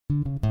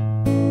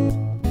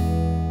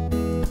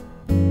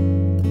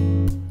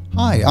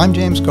Hi, I'm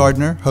James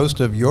Gardner, host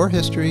of Your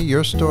History,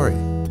 Your Story,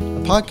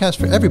 a podcast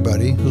for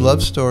everybody who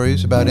loves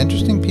stories about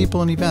interesting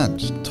people and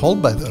events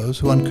told by those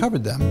who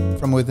uncovered them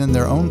from within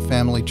their own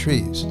family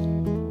trees.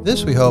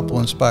 This, we hope, will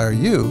inspire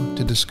you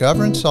to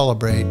discover and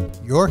celebrate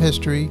your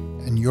history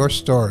and your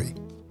story.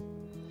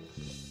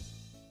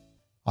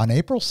 On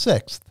April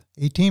 6,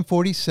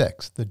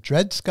 1846, the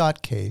Dred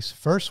Scott case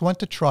first went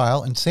to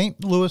trial in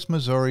St. Louis,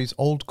 Missouri's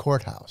Old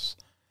Courthouse.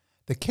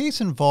 The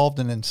case involved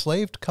an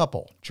enslaved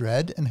couple,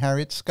 Dred and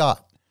Harriet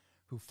Scott,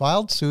 who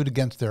filed suit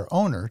against their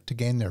owner to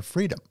gain their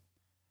freedom.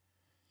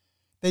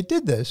 They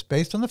did this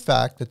based on the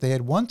fact that they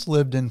had once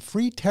lived in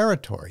free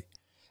territory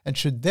and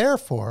should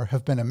therefore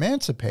have been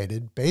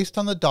emancipated based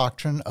on the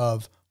doctrine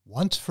of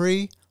once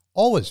free,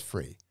 always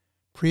free,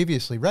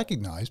 previously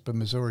recognized by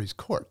Missouri's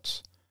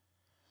courts.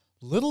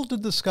 Little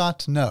did the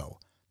Scotts know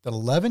that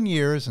 11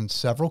 years and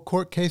several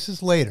court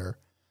cases later,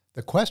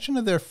 the question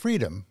of their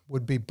freedom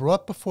would be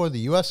brought before the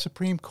U.S.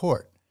 Supreme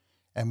Court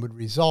and would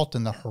result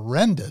in the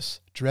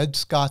horrendous Dred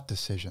Scott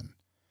Decision.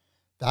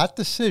 That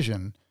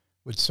decision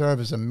would serve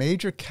as a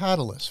major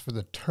catalyst for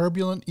the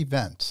turbulent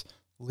events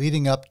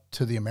leading up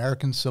to the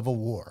American Civil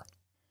War.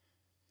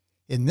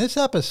 In this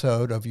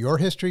episode of Your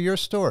History, Your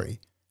Story,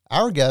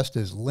 our guest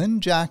is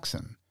Lynne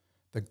Jackson,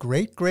 the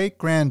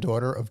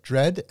great-great-granddaughter of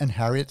Dred and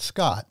Harriet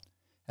Scott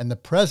and the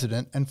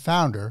president and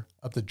founder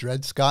of the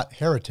Dred Scott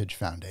Heritage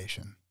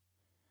Foundation.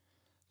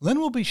 Lynne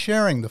will be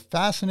sharing the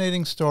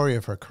fascinating story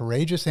of her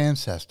courageous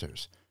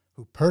ancestors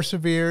who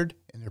persevered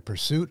in their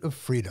pursuit of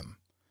freedom.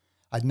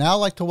 I'd now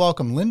like to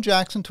welcome Lynne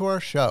Jackson to our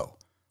show.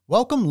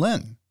 Welcome,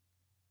 Lynne.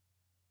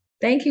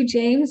 Thank you,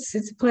 James.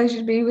 It's a pleasure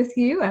to be with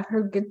you. I've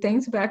heard good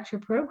things about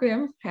your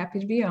program. Happy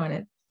to be on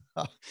it.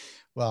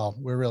 Well,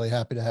 we're really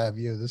happy to have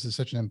you. This is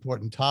such an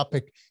important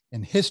topic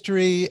in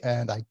history,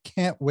 and I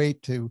can't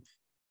wait to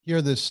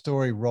hear this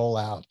story roll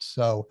out.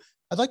 So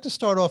I'd like to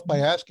start off by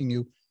asking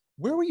you,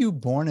 where were you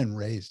born and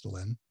raised,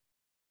 Lynne?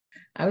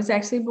 I was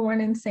actually born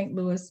in St.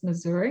 Louis,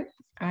 Missouri.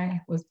 I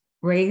was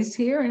raised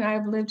here and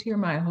I've lived here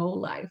my whole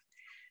life.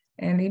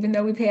 And even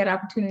though we've had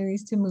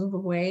opportunities to move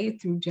away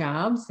through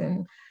jobs,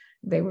 and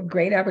they were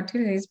great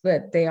opportunities,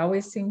 but they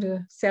always seem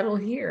to settle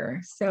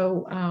here.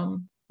 So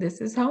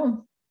this is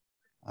home.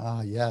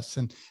 Yes.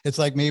 And it's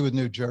like me with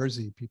New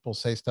Jersey. People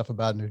say stuff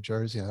about New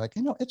Jersey. I'm like,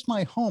 it's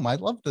my home. I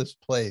love this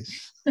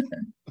place.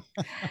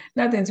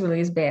 Nothing's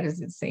really as bad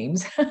as it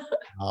seems.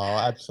 Oh,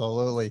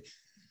 absolutely.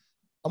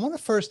 I want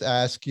to first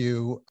ask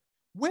you,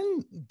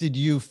 when did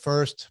you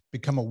first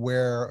become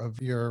aware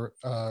of your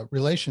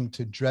relation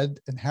to Dred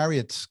and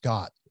Harriet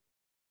Scott?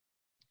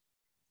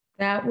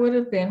 That would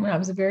have been when I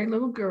was a very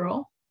little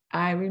girl.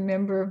 I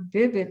remember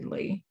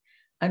vividly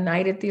a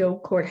night at the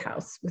old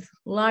courthouse with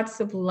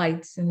lots of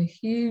lights and a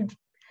huge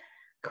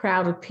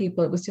crowd of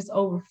people. It was just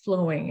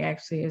overflowing,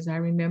 actually, as I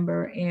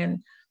remember.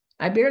 And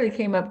I barely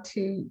came up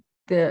to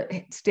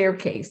the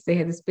staircase. They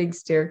had this big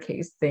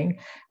staircase thing,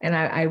 and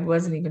I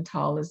wasn't even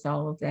tall as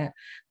all of that.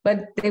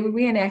 But they were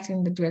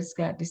reenacting the Dred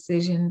Scott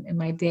Decision, and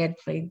my dad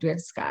played Dred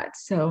Scott.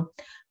 So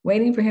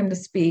waiting for him to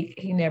speak,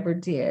 he never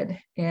did.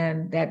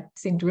 And that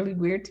seemed really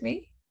weird to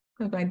me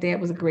because my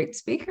dad was a great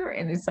speaker,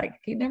 and it's like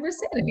he never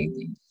said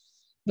anything.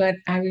 But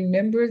I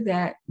remember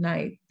that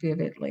night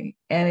vividly.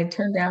 And it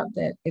turned out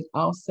that it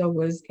also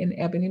was in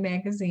Ebony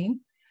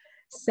magazine.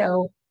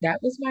 So that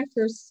was my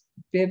first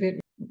vivid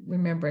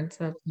remembrance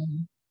of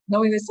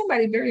knowing that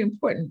somebody very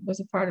important was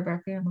a part of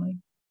our family.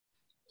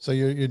 So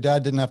your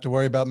dad didn't have to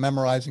worry about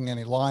memorizing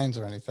any lines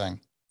or anything?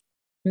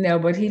 No,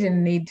 but he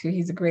didn't need to.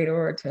 He's a great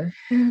orator.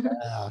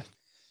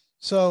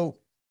 So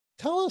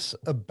tell us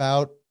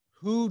about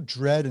who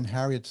Dred and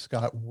Harriet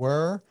Scott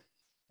were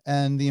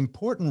and the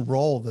important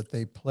role that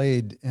they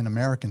played in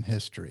American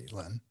history,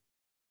 Lynne.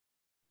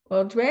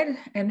 Well, Dred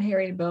and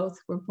Harriet both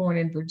were born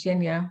in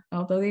Virginia.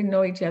 Although they didn't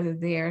know each other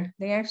there,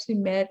 they actually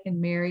met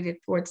and married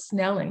at Fort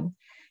Snelling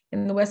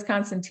in the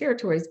Wisconsin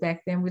territories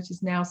back then, which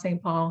is now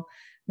St. Paul,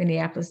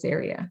 Minneapolis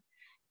area.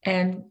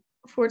 And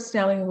Fort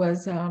Snelling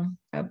was a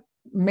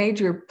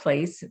major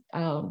place.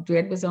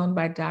 Dred was owned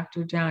by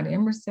Dr. John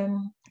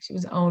Emerson. She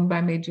was owned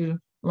by Major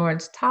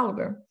Lawrence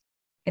Tolliver,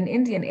 an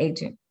Indian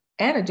agent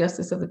and a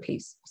justice of the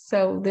peace.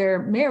 So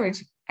their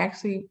marriage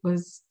actually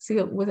was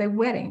sealed with a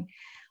wedding,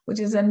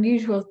 which is an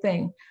unusual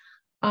thing.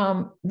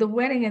 The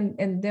wedding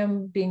and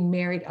them being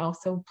married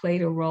also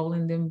played a role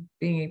in them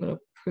being able to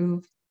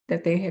prove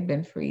that they had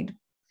been freed.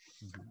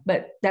 Mm-hmm.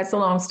 But that's a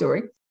long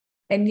story.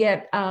 And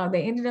yet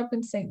they ended up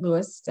in St.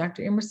 Louis.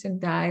 Dr. Emerson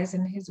dies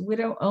and his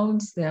widow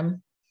owns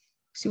them.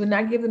 She would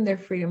not give them their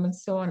freedom. And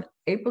so on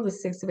April the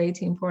 6th of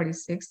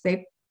 1846,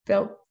 they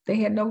felt they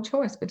had no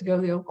choice but to go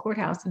to the old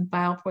courthouse and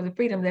file for the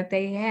freedom that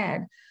they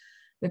had.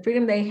 The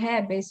freedom they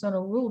had based on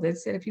a rule that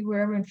said if you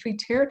were ever in free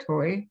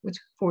territory, which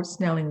Fort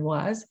Snelling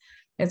was,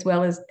 as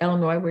well as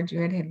Illinois, where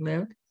Dred had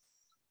lived,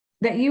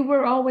 that you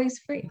were always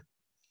free.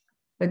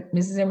 But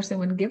Mrs. Emerson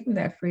wouldn't give them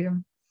that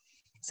freedom.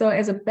 So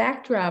as a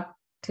backdrop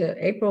to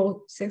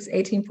April 6,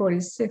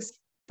 1846,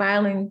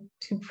 filing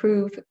to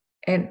prove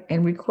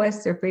and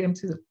request their freedom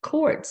to the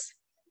courts.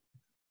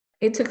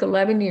 It took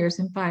 11 years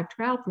and 5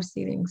 trial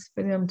proceedings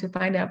for them to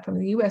find out from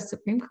the US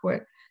Supreme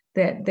Court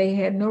that they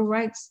had no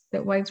rights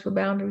that whites were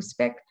bound to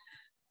respect,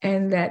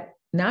 and that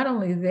not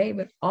only they,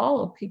 but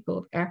all people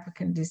of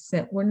African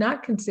descent were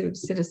not considered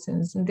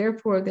citizens, and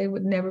therefore they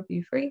would never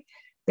be free.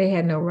 They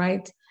had no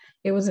rights.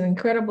 It was an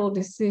incredible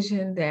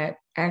decision that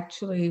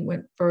actually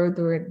went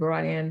further. It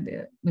brought in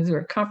the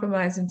Missouri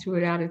Compromise and threw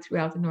it out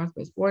throughout the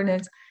Northwest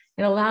Ordinance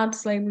and allowed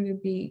slavery to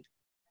be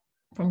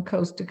from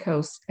coast to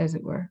coast, as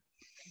it were.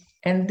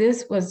 And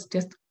this was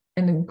just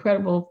an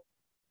incredible,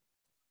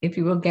 if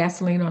you will,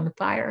 gasoline on the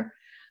fire,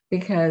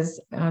 because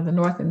the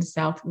North and the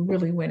South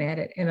really went at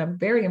it. And a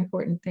very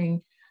important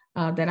thing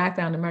that I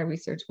found in my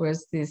research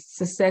was the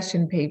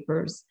secession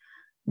papers,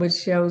 which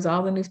shows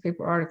all the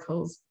newspaper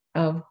articles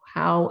of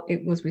how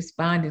it was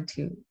responded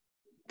to,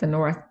 the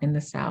North and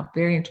the South.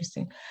 Very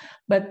interesting.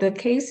 But the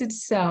case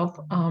itself,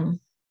 on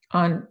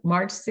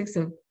March 6th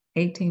of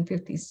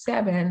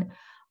 1857,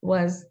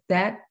 was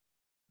that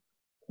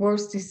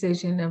worst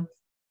decision of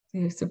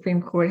the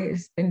Supreme Court.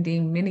 Has been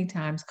deemed many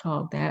times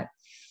called that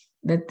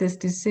this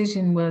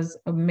decision was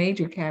a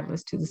major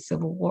catalyst to the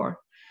Civil War,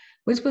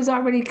 which was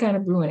already kind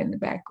of brewing in the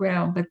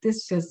background, but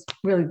this just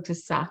really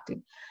just socked it.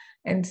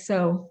 And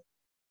so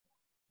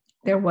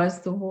there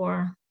was the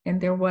war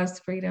and there was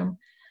freedom.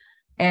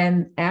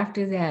 And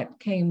after that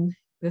came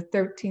the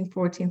 13th,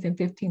 14th, and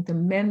 15th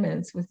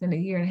Amendments within a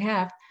year and a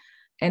half.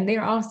 And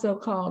they're also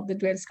called the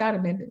Dred Scott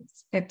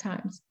Amendments at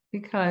times,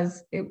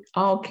 because it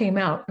all came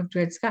out of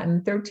Dred Scott.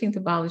 And the 13th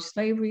abolished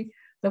slavery,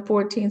 the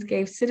 14th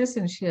gave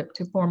citizenship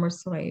to former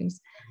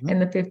slaves,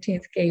 and the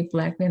 15th gave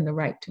Black men the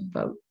right to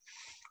vote.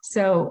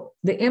 So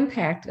the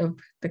impact of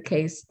the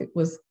case, it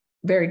was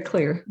very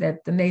clear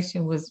that the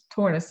nation was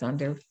torn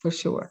asunder for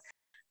sure.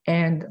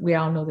 And we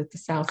all know that the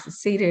South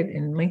seceded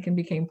and Lincoln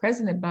became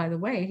president. By the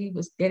way, he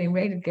was getting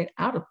ready to get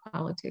out of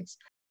politics,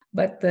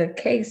 but the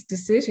case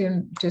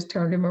decision just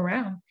turned him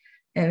around.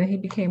 And he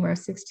became our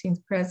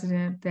 16th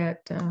president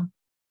that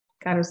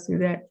got us through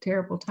that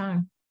terrible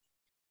time.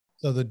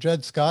 So the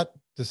Dred Scott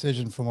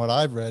decision, from what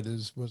I've read,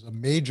 was a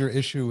major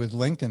issue with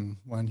Lincoln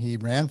when he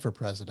ran for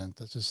president.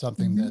 This is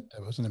something that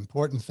was an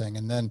important thing.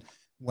 And then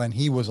when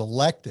he was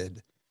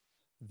elected,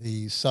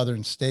 the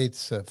Southern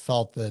states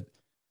felt that,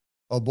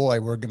 oh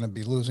boy, we're going to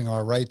be losing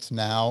our rights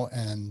now.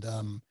 And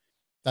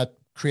that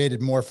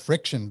created more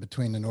friction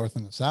between the North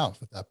and the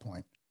South at that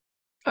point.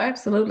 Oh,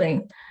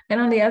 absolutely. And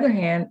on the other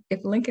hand,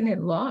 if Lincoln had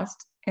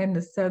lost and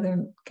the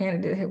Southern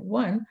candidate had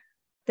won,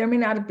 there may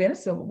not have been a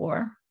Civil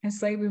War and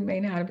slavery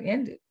may not have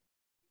ended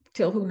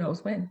till who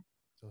knows when.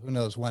 So who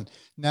knows when.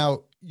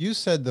 Now, you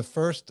said the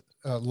first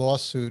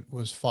lawsuit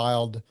was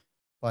filed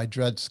by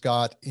Dred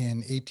Scott in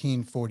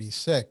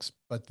 1846,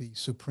 but the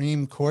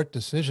Supreme Court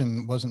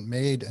decision wasn't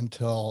made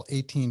until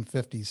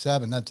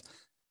 1857. That's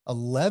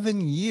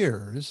 11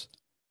 years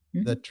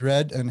that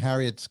Dred and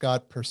Harriet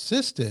Scott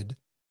persisted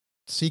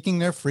seeking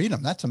their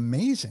freedom. That's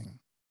amazing.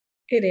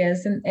 It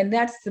is. And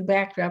that's the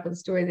backdrop of the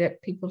story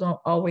that people don't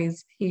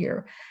always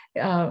hear.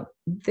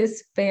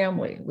 This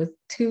family with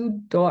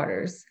 2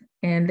 daughters,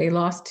 and they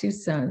lost 2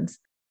 sons,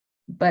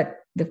 but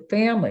the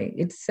family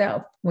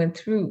itself went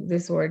through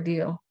this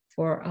ordeal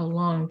for a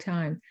long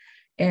time.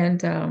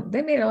 And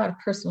they made a lot of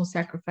personal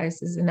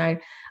sacrifices. And I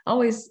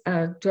always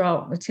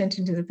draw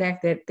attention to the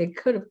fact that they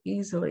could have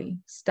easily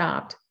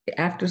stopped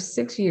after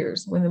 6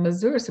 years when the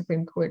Missouri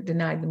Supreme Court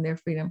denied them their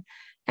freedom,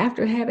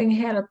 after having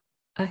had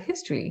a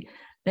history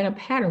and a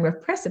pattern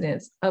of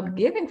precedents of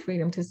giving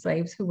freedom to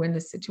slaves who were in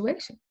this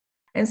situation.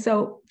 And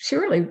so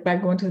surely by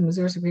going to the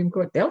Missouri Supreme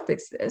Court, they'll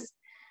fix this.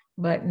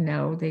 But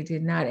no, they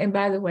did not. And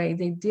by the way,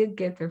 they did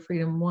get their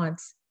freedom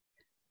once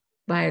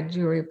by a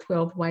jury of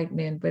 12 white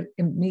men, but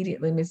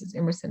immediately Mrs.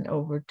 Emerson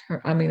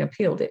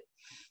appealed it.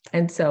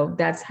 And so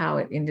that's how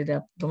it ended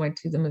up going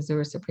to the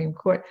Missouri Supreme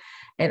Court,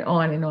 and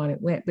on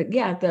it went. But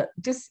yeah,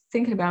 just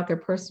thinking about their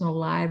personal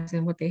lives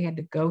and what they had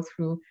to go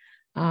through,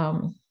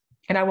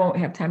 and I won't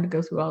have time to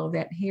go through all of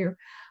that here,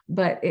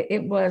 but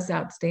it was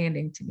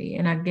outstanding to me.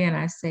 And again,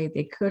 I say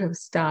they could have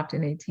stopped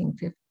in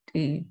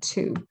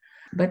 1852,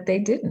 but they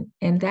didn't.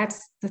 And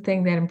that's the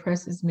thing that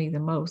impresses me the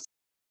most.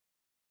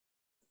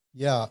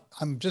 Yeah,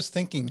 I'm just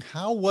thinking,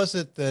 how was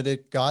it that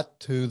it got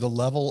to the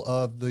level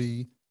of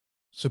the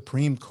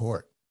Supreme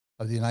Court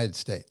of the United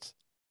States?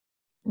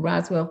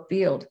 Roswell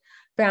Field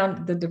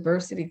found the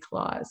diversity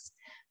clause.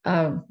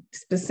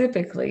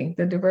 Specifically,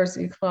 the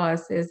diversity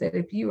clause says that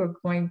if you are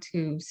going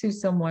to sue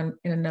someone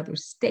in another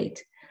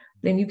state,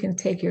 then you can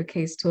take your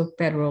case to a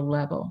federal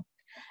level.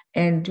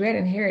 And Dred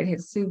and Harriet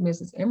had sued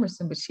Mrs.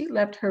 Emerson, but she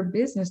left her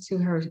business to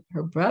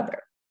her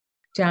brother,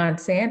 John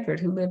Sanford,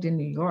 who lived in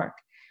New York.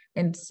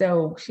 And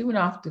so she went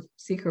off to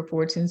seek her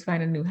fortunes,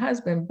 find a new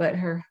husband, but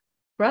her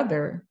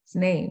brother's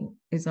name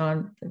is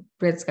on the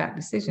Dred Scott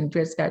decision.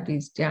 Dred Scott v.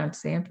 John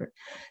Sanford.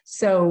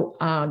 So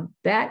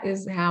that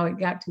is how it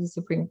got to the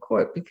Supreme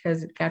Court,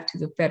 because it got to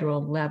the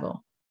federal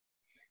level.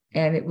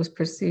 And it was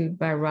pursued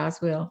by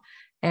Roswell.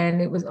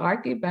 And it was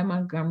argued by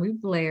Montgomery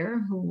Blair,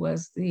 who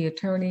was the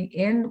attorney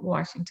in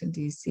Washington,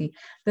 D.C.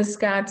 The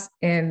Scotts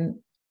and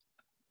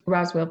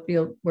Roswell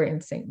Field were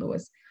in St.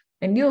 Louis.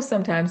 And you'll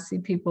sometimes see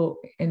people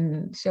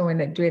showing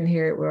that Dred and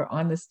Harriet were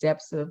on the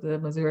steps of the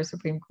Missouri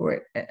Supreme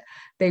Court.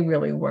 They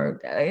really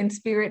weren't. In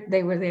spirit,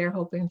 they were there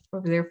hoping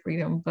for their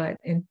freedom, but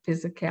in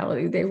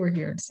physicality, they were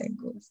here in St.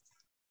 Louis.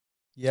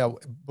 Yeah,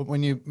 but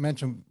when you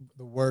mentioned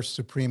the worst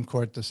Supreme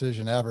Court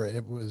decision ever,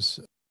 it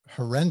was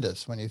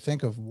horrendous when you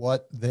think of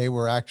what they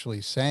were actually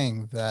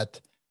saying,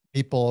 that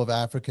people of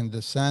African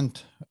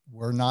descent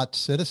were not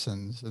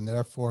citizens and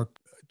therefore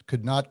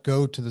could not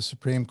go to the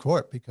Supreme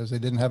Court because they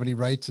didn't have any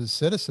rights as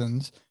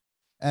citizens.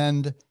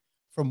 And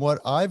from what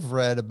I've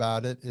read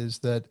about it is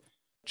that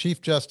Chief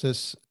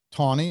Justice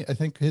Taney, I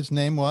think his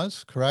name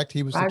was, correct?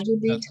 He was Roger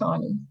B.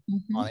 Taney.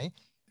 Taney.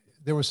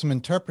 There was some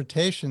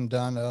interpretation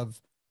done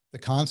of the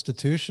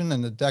Constitution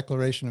and the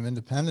Declaration of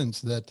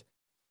Independence that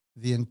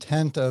the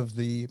intent of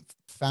the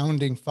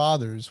founding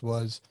fathers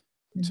was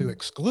to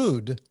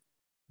exclude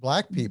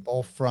Black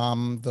people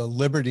from the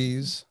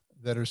liberties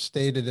that are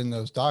stated in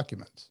those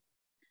documents.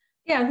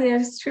 Yeah,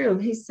 that's true.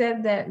 He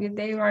said that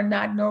they are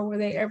not, nor were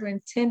they ever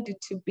intended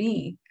to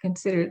be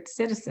considered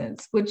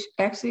citizens, which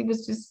actually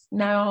was just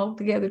not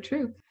altogether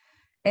true.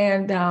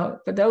 And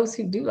for those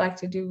who do like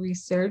to do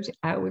research,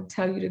 I would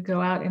tell you to go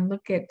out and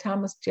look at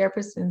Thomas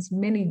Jefferson's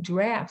many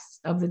drafts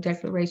of the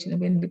Declaration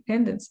of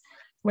Independence,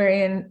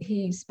 wherein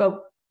he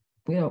spoke,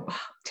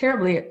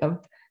 terribly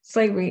of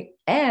slavery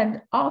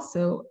and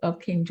also of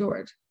King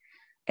George.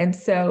 And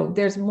so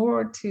there's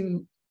more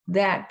to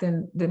that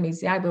than the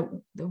Messiah, but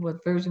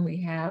what version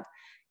we have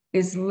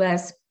is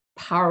less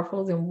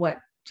powerful than what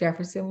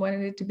Jefferson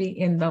wanted it to be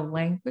in the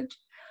language.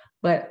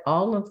 But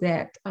all of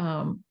that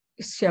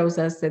shows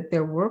us that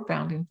there were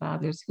founding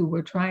fathers who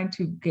were trying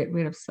to get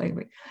rid of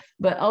slavery.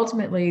 But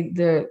ultimately,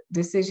 the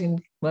decision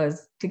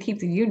was to keep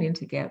the Union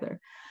together.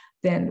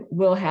 Then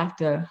we'll have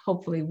to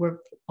hopefully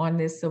work on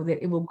this so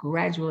that it will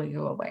gradually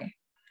go away.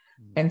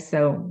 And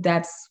so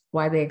that's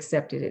why they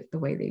accepted it the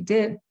way they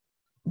did.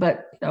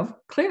 But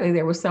clearly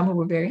there were some who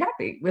were very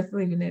happy with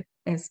leaving it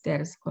as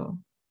status quo.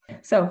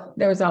 So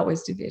there was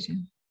always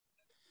division.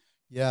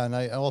 Yeah, and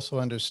I also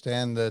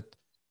understand that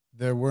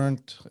there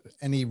weren't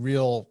any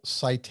real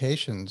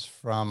citations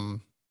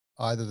from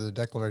either the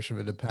Declaration of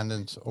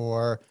Independence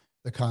or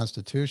the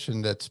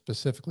Constitution that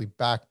specifically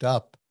backed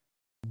up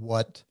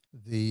what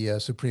the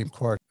Supreme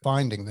Court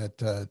finding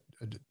that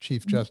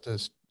Chief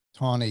Justice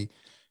Taney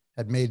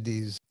had made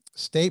these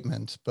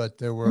statements, but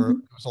there was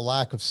a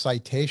lack of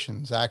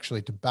citations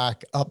actually to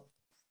back up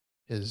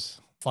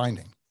his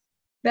finding.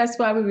 That's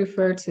why we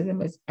refer to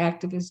them as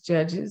activist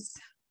judges,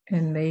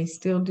 and they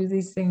still do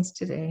these things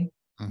today.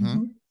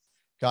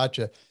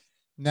 Gotcha.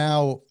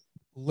 Now,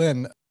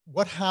 Lynn,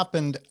 what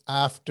happened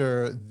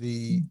after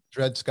the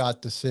Dred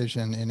Scott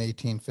decision in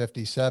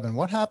 1857?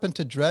 What happened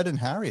to Dred and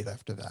Harriet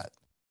after that?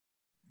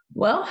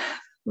 Well,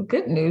 the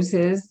good news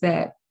is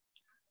that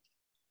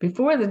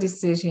before the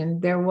decision,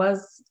 there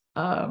was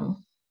a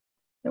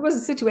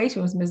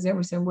situation with Ms.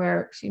 Emerson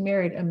where she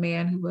married a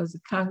man who was a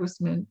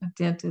congressman, a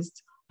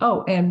dentist.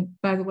 Oh, and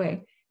by the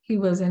way, he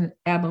was an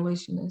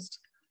abolitionist.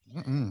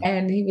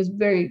 And he was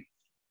very,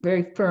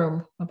 very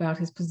firm about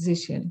his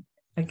position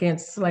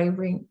against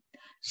slavery.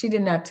 She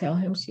did not tell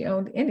him she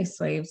owned any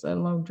slaves, let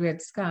alone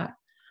Dred Scott.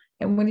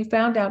 And when he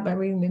found out by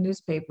reading the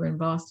newspaper in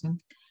Boston,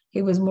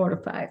 he was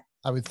mortified.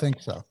 I would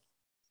think so.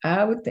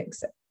 I would think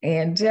so.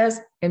 And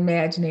just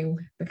imagining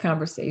the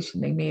conversation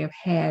they may have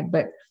had,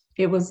 but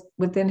it was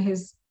within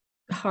his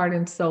heart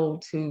and soul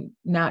to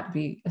not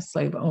be a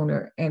slave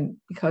owner. And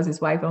because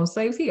his wife owned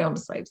slaves, he owned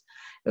slaves.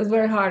 It was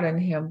very hard on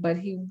him, but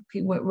he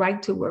went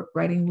right to work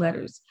writing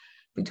letters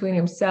between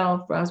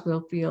himself,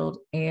 Roswell Field,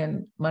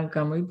 and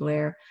Montgomery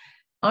Blair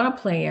on a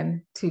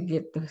plan to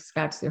get the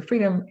Scots their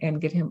freedom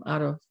and get him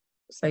out of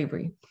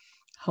slavery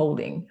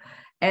holding.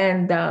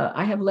 And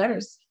I have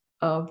letters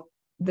of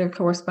their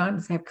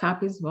correspondence. I have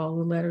copies of all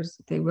the letters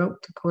that they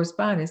wrote to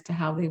correspond as to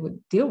how they would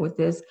deal with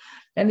this.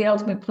 And the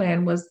ultimate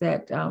plan was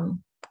that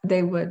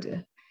they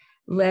would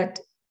let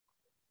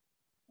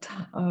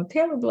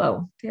Taylor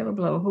Blow,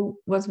 who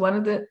was one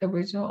of the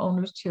original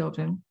owner's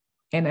children,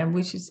 and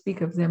we should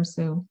speak of them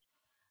soon,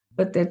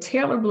 but that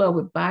Taylor Blow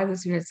would buy the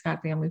Dred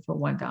Scott family for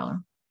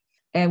 $1.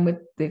 And with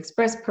the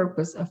express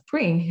purpose of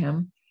freeing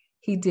him,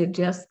 he did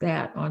just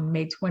that on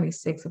May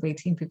 26th of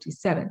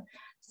 1857.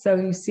 So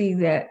you see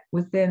that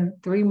within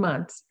 3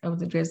 months of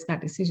the Dred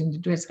Scott decision, the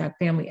Dred Scott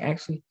family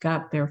actually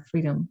got their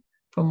freedom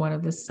from one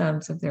of the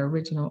sons of their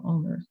original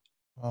owners.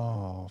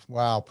 Oh,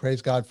 wow.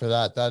 Praise God for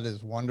that. That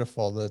is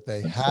wonderful that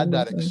they had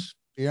that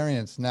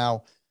experience.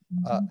 Now,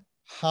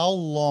 how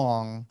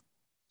long,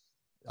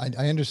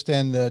 I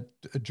understand that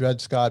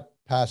Dred Scott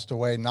passed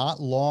away not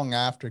long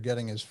after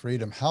getting his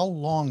freedom. How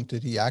long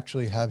did he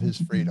actually have his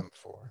freedom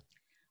for?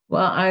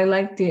 Well, I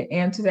like to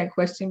answer that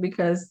question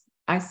because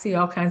I see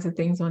all kinds of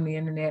things on the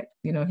internet.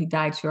 You know, he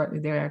died shortly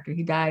thereafter.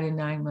 He died in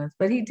 9 months,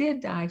 but he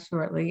did die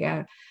shortly.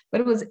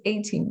 But it was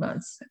 18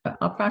 months,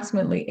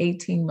 approximately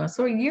 18 months,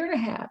 or a year and a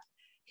half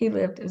he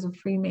lived as a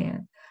free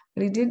man.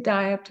 But he did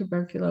die of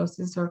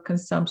tuberculosis, or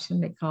consumption,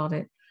 they called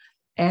it.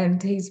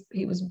 And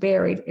he was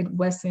buried at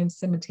West End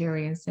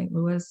Cemetery in St.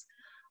 Louis,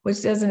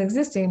 which doesn't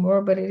exist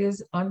anymore, but it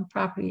is on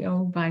property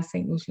owned by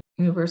St. Louis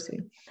University.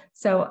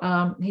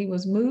 So he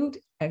was moved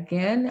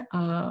again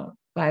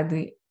by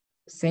the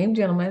same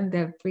gentleman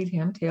that freed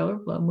him, Taylor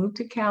Blow, moved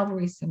to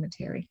Calvary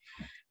Cemetery.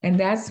 And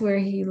that's where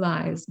he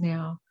lies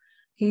now.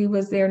 He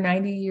was there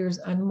 90 years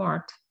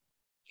unmarked.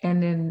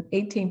 And in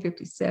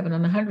 1857,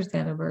 on the 100th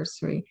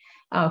anniversary,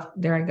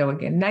 there I go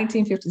again,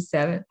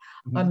 1957,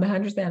 on the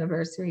 100th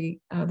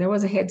anniversary, there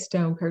was a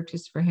headstone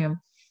purchased for him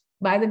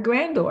by the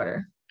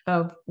granddaughter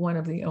of one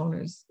of the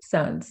owner's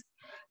sons.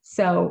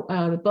 So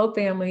the Blow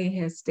family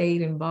has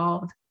stayed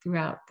involved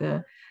throughout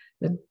the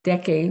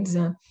decades.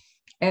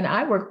 And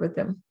I work with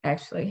them,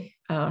 actually,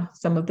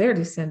 some of their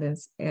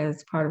descendants,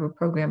 as part of a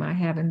program I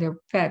have, and they're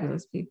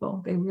fabulous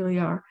people. They really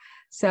are.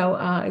 So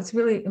it's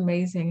really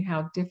amazing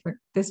how different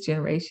this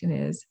generation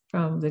is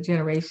from the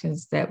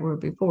generations that were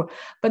before.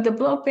 But the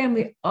Blow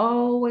family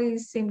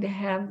always seemed to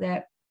have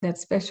that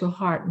special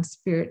heart and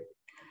spirit.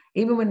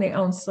 Even when they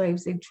owned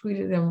slaves, they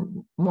treated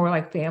them more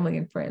like family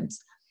and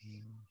friends.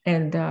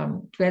 And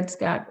Dred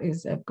Scott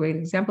is a great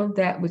example of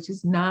that, which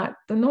is not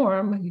the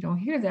norm. You don't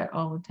hear that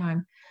all the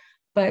time.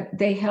 But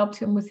they helped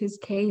him with his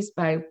case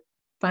by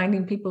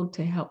finding people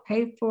to help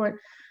pay for it,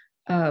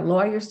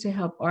 lawyers to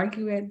help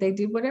argue it. They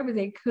did whatever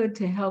they could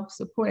to help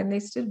support, and they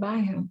stood by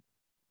him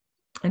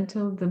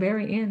until the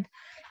very end.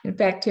 In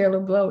fact, Taylor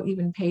Blow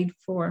even paid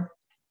for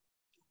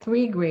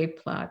 3 grave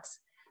plots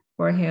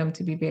for him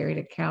to be buried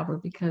at Calvary,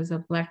 because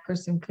a Black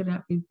person could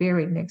not be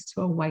buried next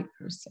to a white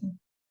person.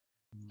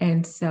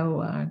 And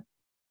so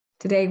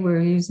today we're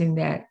using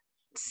that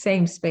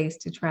same space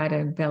to try to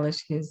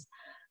embellish his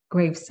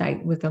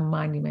gravesite with a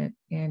monument,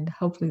 and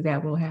hopefully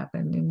that will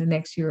happen in the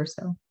next year or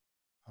so.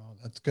 Oh,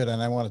 that's good.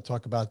 And I want to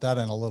talk about that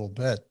in a little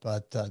bit,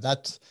 but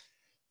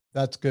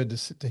that's good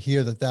to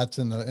hear that that's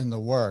in the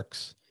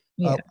works.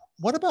 Yeah.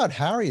 What about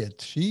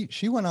Harriet?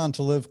 She went on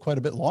to live quite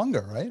a bit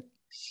longer, right?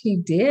 She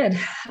did.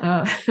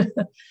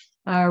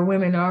 Our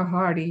women are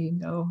hardy, you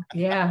know.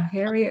 Yeah,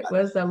 Harriet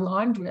was a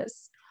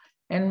laundress,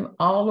 and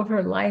all of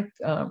her life,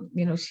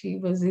 she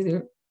was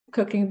either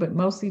cooking, but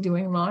mostly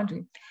doing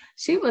laundry.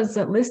 She was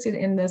listed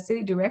in the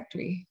city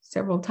directory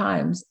several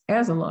times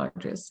as a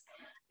laundress,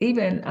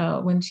 even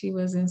when she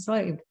was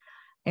enslaved.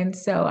 And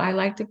so I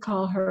like to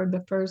call her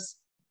the first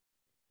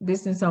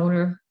business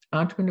owner,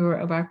 entrepreneur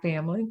of our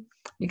family,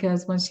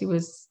 because when she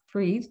was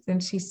freed, then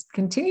she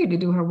continued to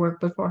do her work,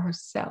 but for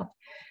herself,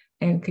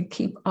 and could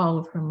keep all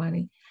of her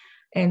money.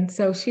 And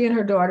so she and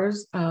her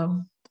daughters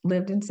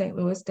lived in St.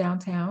 Louis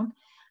downtown,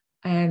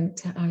 and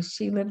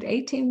she lived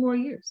 18 more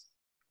years.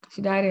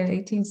 She died in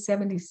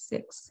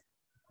 1876.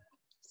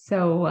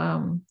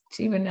 So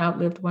she even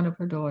outlived one of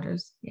her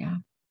daughters. Yeah.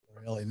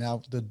 Really?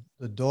 Now,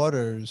 the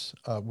daughters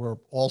were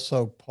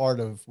also part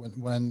of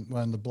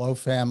when the Blow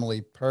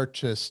family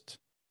purchased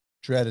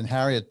Dred and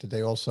Harriet. Did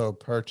they also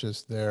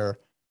purchase their?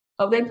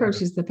 Oh, they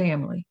purchased the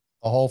family.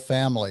 The whole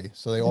family,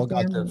 so they all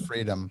got their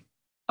freedom.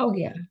 Oh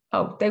yeah.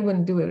 Oh, they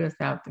wouldn't do it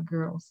without the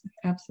girls.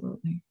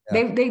 Absolutely.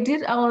 Yeah. They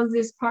did all of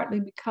this partly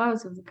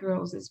because of the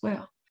girls as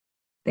well.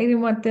 They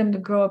didn't want them to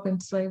grow up in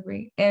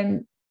slavery.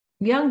 And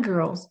young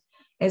girls,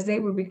 as they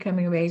were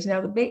becoming of age. Now,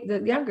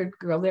 the younger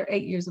girl, they're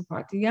 8 years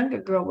apart. The younger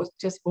girl was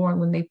just born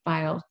when they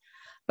filed.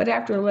 But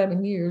after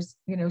 11 years,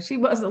 she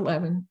was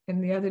 11,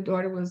 and the other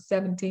daughter was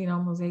 17,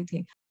 almost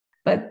 18.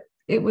 But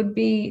it would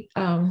be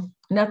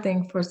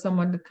nothing for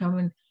someone to come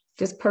and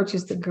just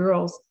purchase the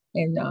girls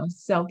and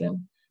sell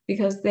them,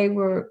 because they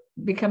were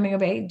becoming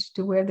of age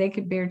to where they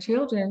could bear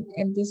children,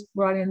 and this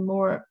brought in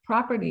more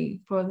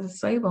property for the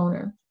slave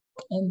owner.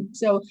 And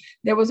so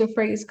there was a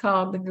phrase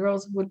called, the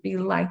girls would be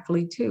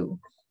likely to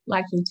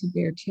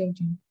bear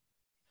children.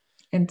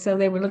 And so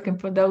they were looking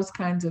for those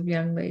kinds of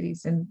young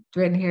ladies, and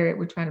Dred and Harriet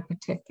were trying to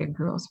protect their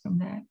girls from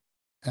that.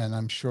 And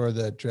I'm sure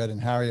that Dred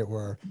and Harriet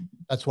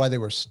that's why they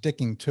were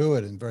sticking to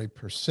it and very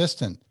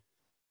persistent,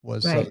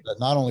 was right. So that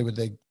not only would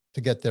they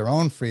to get their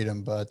own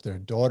freedom, but their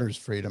daughter's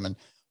freedom. And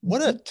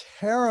what a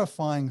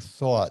terrifying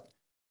thought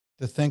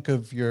to think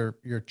of your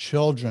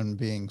children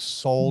being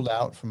sold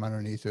out from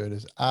underneath you. It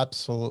is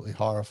absolutely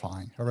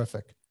horrifying,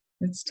 horrific.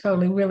 It's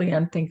totally, really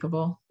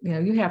unthinkable.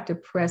 You have to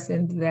press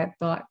into that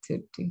thought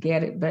to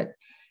get it, but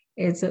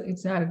it's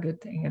not a good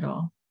thing at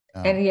all.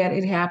 No. And yet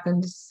it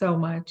happened so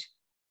much.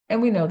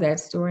 And we know that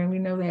story and we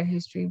know that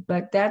history,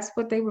 but that's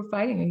what they were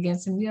fighting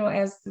against. And,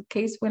 as the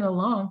case went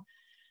along,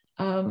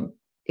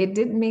 it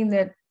didn't mean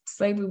that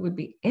slavery would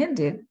be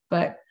ended,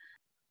 but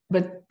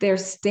their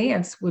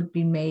stance would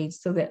be made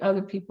so that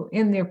other people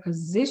in their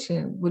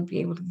position would be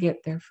able to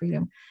get their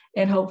freedom.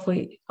 And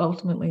hopefully,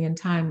 ultimately in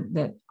time,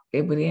 that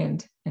it would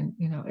end and,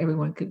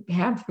 everyone could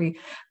have free.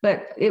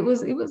 But it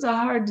was a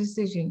hard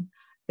decision.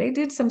 They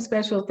did some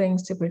special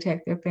things to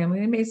protect their family.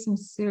 They made some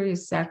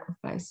serious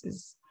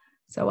sacrifices.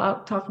 So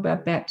I'll talk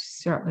about that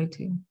shortly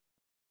too.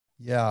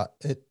 Yeah,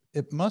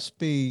 it must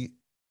be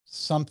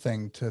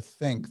something to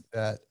think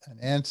that an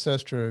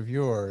ancestor of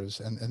yours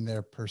and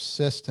their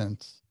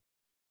persistence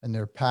and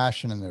their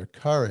passion and their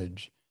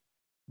courage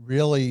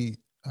really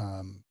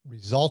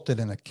resulted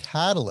in a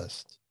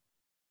catalyst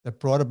that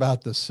brought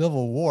about the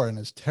Civil War. And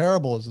as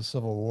terrible as the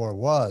Civil War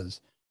was,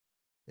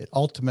 it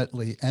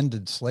ultimately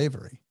ended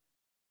slavery.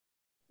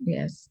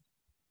 Yes.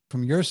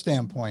 From your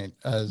standpoint,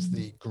 as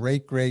the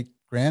great great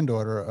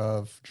granddaughter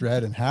of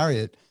Dred and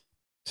Harriet,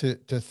 to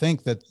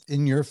think that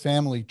in your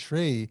family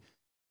tree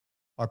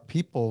are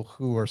people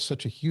who are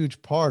such a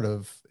huge part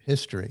of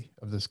history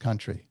of this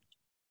country.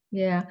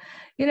 Yeah.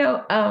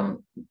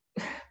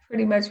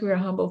 Pretty much we're a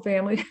humble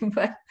family,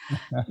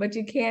 but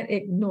you can't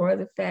ignore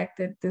the fact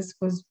that this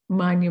was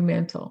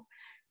monumental.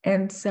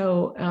 And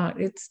so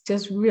it's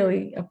just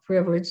really a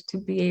privilege to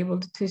be able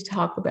to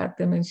talk about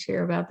them and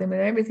share about them.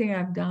 And everything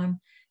I've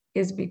done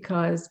is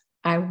because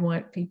I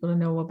want people to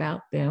know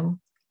about them.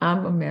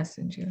 I'm a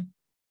messenger.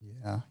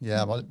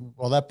 Yeah.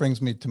 Well, that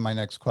brings me to my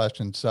next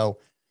question. So,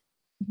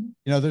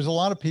 there's a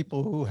lot of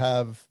people who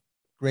have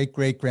great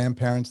great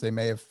grandparents they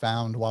may have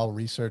found while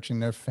researching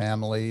their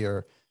family,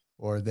 or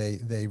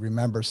they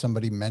remember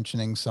somebody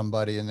mentioning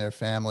somebody in their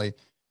family.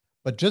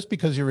 But just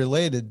because you're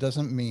related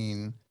doesn't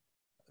mean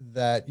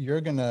that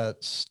you're going to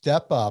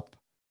step up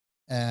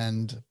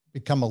and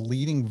become a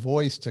leading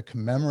voice to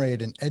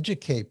commemorate and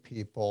educate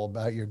people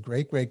about your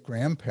great great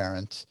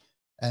grandparents,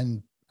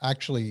 and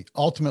actually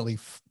ultimately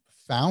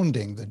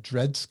founding the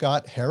Dred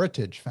Scott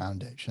Heritage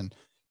Foundation.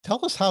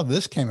 Tell us how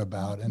this came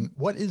about and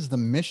what is the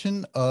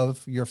mission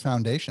of your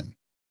foundation?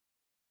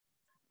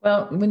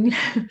 Well, when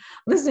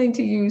listening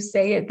to you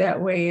say it that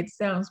way, it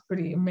sounds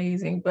pretty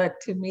amazing. But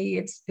to me,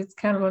 it's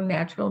kind of a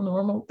natural,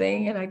 normal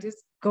thing, and I just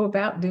go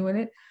about doing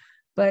it.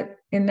 But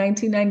in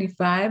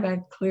 1995,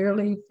 I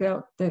clearly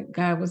felt that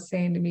God was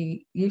saying to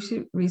me, "You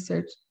should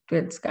research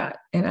Dred Scott."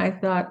 And I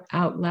thought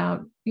out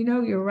loud,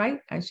 you're right.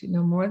 I should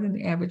know more than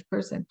the average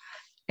person.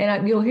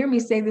 And you'll hear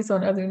me say this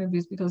on other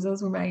interviews because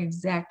those were my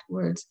exact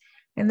words.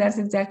 And that's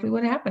exactly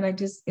what happened. I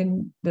just,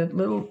 in the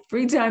little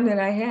free time that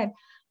I had,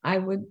 I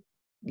would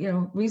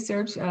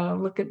research,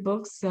 look at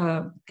books,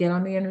 get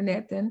on the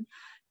internet then.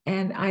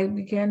 And I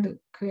began to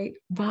create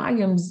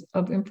volumes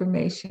of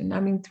information. I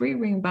mean,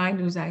 3-ring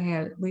binders, I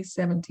had at least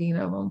 17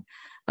 of them,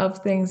 of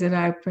things that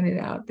I printed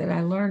out that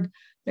I learned.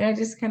 And I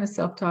just kind of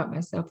self-taught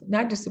myself,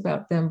 not just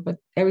about them, but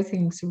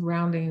everything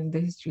surrounding the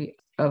history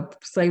of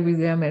slavery,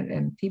 them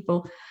and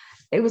people.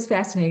 It was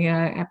fascinating.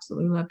 I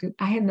absolutely loved it.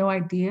 I had no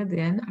idea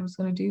then I was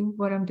going to do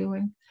what I'm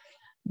doing.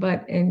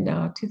 But in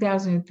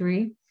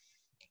 2003,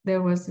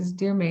 there was this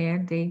dear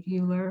man, Dave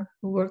Euler,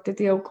 who worked at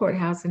the old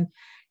courthouse, and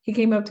he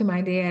came up to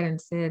my dad and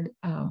said,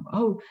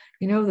 "Oh,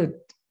 the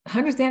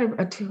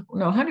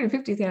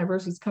 150th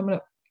anniversary is coming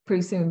up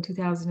pretty soon,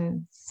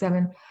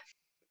 2007.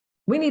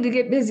 We need to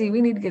get busy.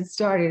 We need to get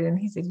started." And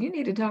he said, "You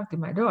need to talk to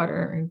my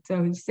daughter." And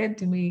so he said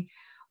to me,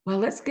 "Well,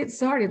 let's get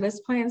started. Let's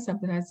plan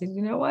something." I said,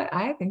 "You know what?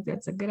 I think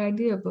that's a good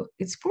idea, but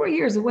it's 4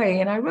 years away,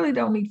 and I really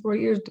don't need 4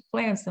 years to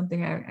plan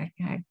something. I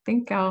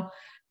think I'll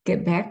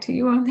get back to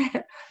you on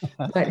that."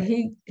 But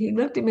he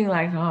looked at me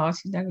like, "Oh,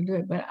 she's not gonna do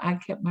it." But I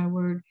kept my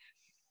word.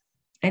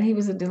 And he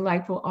was a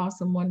delightful,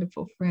 awesome,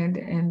 wonderful friend,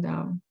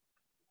 and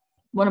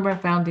one of our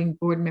founding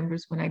board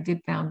members when I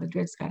did found the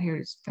Dred Scott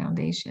Heritage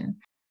Foundation.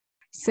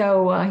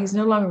 So he's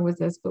no longer with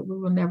us, but we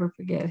will never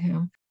forget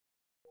him.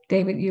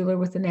 David Euler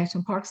with the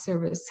National Park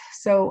Service.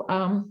 So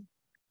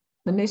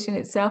the mission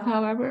itself,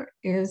 however,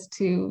 is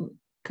to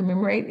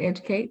commemorate,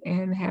 educate,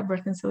 and have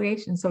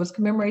reconciliation. So it's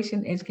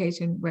commemoration,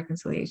 education,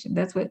 reconciliation.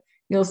 That's what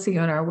you'll see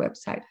on our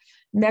website.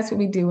 And that's what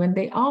we do. And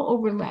they all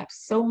overlap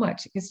so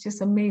much. It's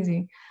just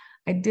amazing.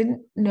 I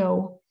didn't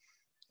know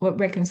what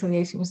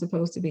reconciliation was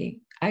supposed to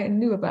be. I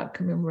knew about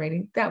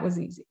commemorating. That was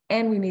easy.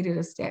 And we needed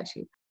a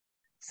statue.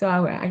 So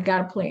I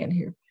got a plan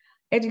here.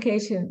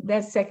 Education,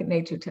 that's second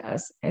nature to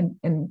us.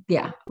 And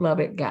yeah, love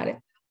it, got it.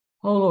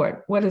 Oh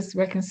Lord, what does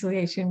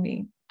reconciliation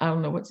mean? I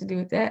don't know what to do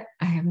with that.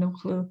 I have no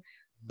clue.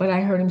 But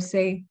I heard him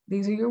say,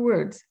 "These are your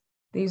words.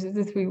 These are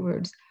the 3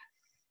 words."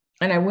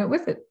 And I went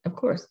with it, of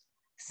course.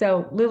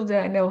 So little did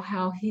I know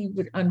how he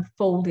would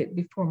unfold it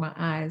before my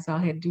eyes. All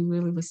I had to do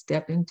really was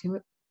step into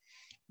it.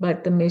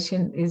 But the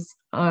mission is,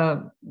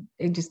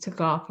 it just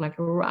took off like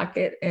a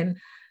rocket. And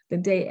the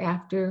day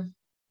after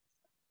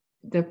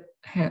the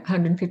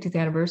 150th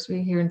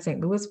anniversary here in St.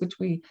 Louis, which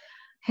we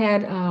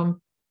had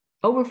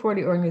over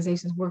 40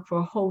 organizations work for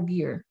a whole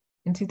year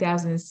in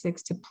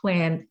 2006 to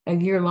plan a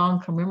year-long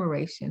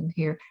commemoration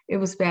here. It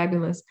was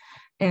fabulous.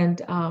 And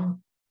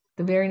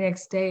the very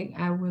next day,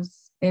 I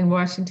was in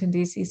Washington,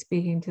 D.C.,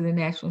 speaking to the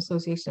National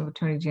Association of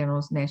Attorney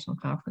Generals National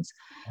Conference.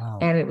 Wow.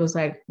 And it was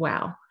like,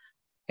 wow.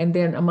 And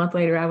then a month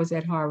later, I was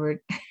at Harvard.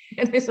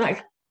 And it's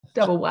like,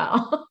 double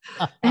wow.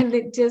 And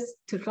it just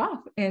took off.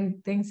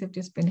 And things have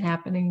just been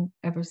happening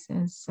ever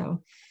since.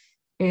 So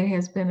it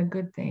has been a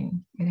good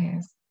thing. It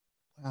has.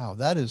 Wow,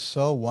 that is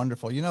so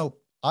wonderful.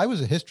 I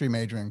was a history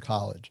major in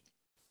college,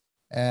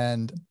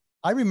 and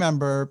I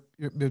remember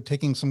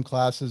taking some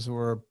classes that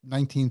were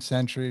 19th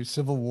century,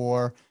 Civil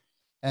War,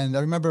 And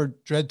I remember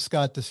Dred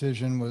Scott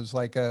Decision was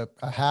like a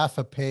half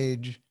a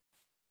page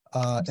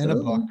in a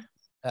book. Absolutely.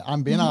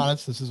 I'm being Mhm.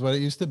 honest, this is what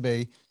it used to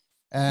be.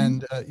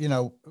 Mhm.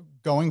 And,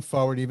 going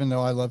forward, even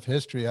though I love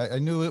history, I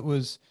knew it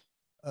was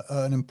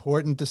an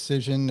important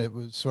decision. It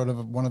was sort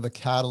of one of the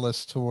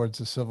catalysts towards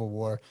the Civil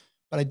War,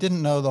 but I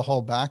didn't know the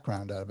whole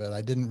background of it.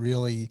 I didn't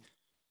really,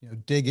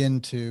 dig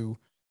into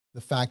the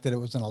fact that it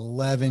was an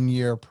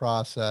 11-year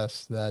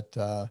process, that,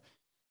 that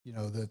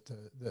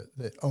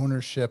the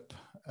ownership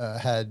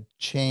had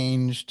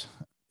changed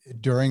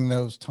during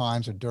those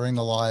times, or during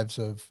the lives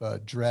of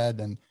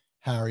Dred and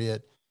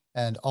Harriet,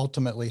 and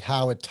ultimately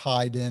how it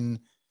tied in,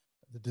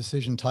 the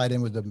decision tied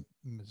in with the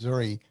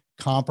Missouri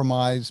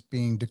Compromise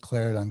being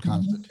declared Mhm.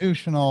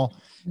 unconstitutional,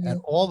 and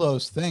Mhm. all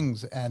those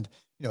things. And,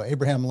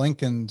 Abraham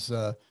Lincoln's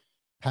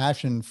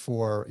passion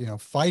for,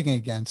 fighting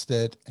against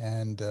it,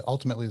 and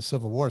ultimately the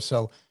Civil War.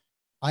 So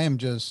I am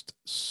just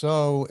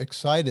so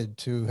excited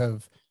to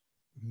have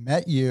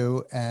met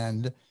you.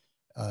 And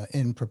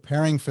in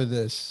preparing for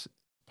this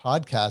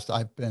podcast,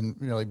 I've been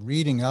really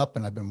reading up,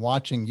 and I've been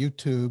watching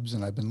YouTubes,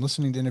 and I've been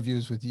listening to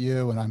interviews with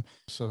you. And I'm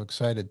so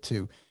excited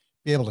to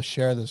be able to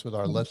share this with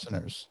our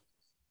listeners.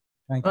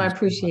 Thank Well, I you so much.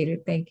 appreciate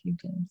it. Thank you,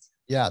 James.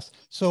 Yes.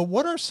 So,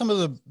 what are some of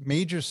the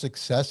major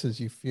successes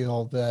you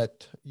feel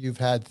that you've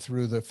had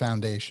through the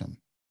foundation?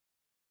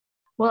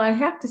 Well, I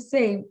have to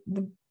say,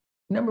 the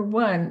number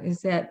one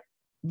is that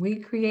we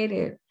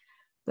created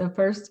the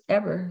first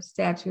ever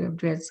statue of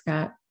Dred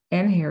Scott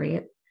and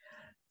Harriet,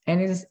 and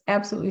it is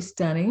absolutely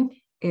stunning.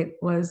 It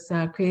was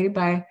created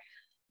by,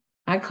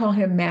 I call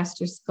him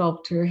master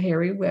sculptor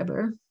Harry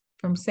Weber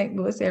from St.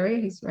 Louis area.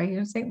 He's right here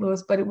in St.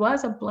 Louis, but it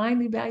was a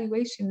blind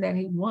evaluation that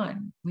he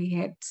won. We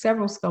had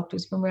several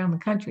sculptors from around the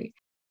country,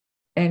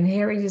 and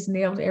Harry just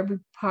nailed every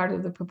part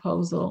of the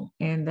proposal,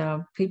 and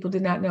people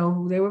did not know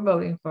who they were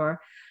voting for,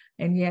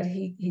 and yet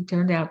he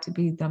turned out to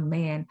be the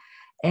man.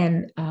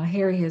 And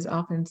Harry has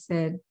often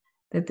said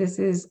that this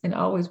is and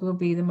always will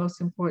be the most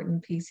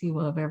important piece he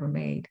will have ever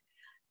made.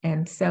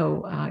 And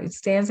so it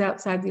stands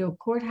outside the old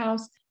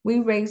courthouse. We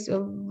raised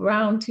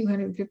around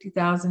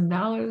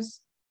 $250,000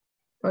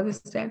 for the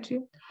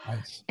statue,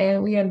 Nice.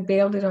 and we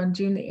unveiled it on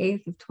June the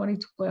 8th of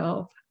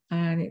 2012.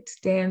 And it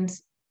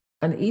stands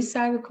on the east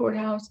side of the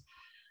courthouse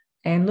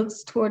and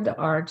looks toward the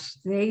arch.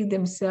 They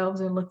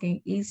themselves are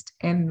looking east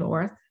and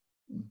north,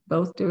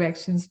 both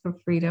directions for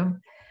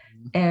freedom.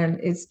 And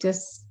it's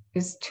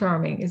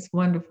charming, it's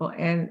wonderful.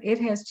 And it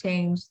has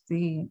changed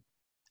the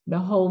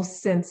whole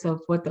sense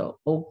of what the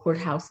old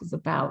courthouse is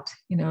about.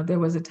 There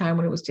was a time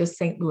when it was just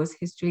St. Louis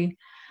history,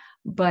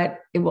 but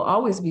it will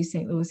always be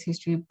St. Louis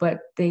history, but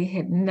they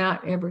had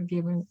not ever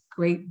given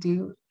great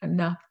due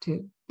enough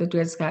to the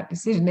Dred Scott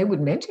decision. They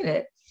would mention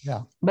it,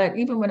 Yeah. but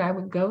even when I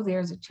would go there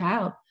as a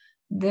child,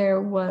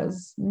 there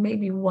was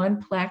maybe one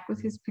plaque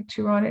with his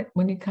picture on it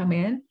when you come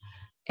in.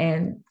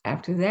 And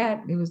after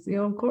that, it was the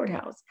old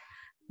courthouse.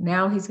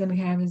 Now he's going to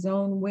have his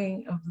own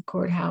wing of the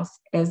courthouse,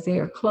 as they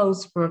are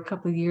closed for a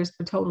couple of years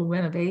for total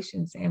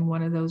renovations. And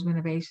one of those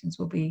renovations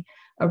will be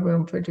a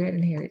room for Dred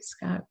and Harriet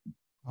Scott.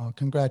 Oh,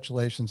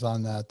 congratulations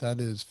on that. That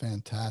is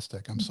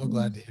fantastic. I'm so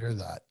glad to hear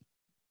that.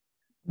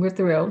 We're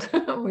thrilled.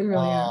 We really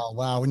are. Oh,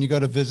 wow. When you go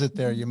to visit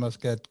there, you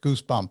must get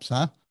goosebumps,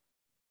 huh?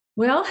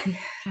 Well,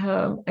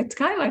 it's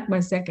kind of like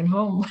my second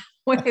home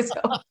when it's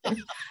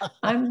open.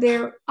 I'm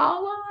there a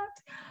lot.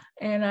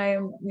 And I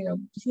am,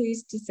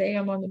 pleased to say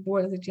I'm on the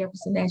board of the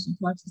Jefferson National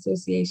Parks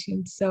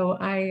Association. So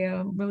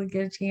I really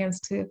get a chance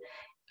to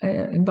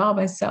involve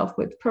myself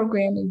with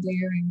programming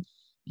there,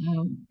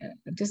 and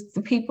just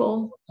the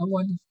people are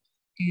wonderful.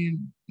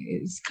 And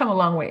it's come a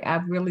long way.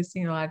 I've really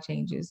seen a lot of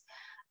changes.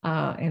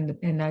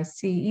 And I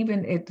see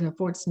even at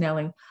Fort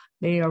Snelling,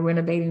 they are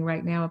renovating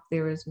right now up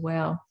there as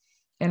well.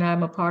 And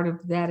I'm a part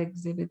of that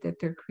exhibit that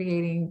they're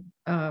creating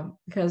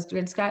because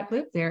Dred Scott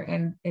lived there,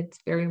 and it's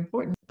very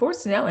important. Fort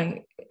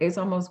Snelling is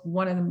almost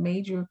one of the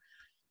major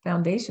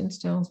foundation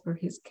stones for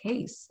his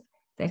case,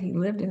 that he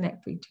lived in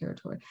that free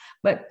territory.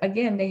 But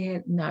again, they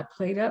had not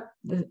played up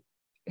the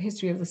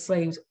history of the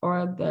slaves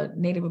or the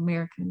Native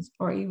Americans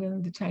or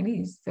even the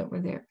Chinese that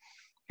were there.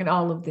 And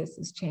all of this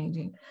is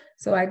changing.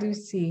 So I do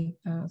see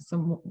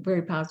some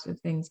very positive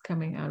things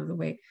coming out of the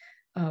way.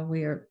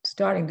 We are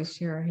starting to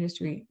share our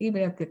history,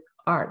 even at the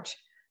Arch.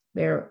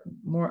 They're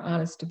more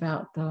honest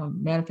about the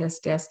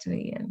manifest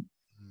destiny and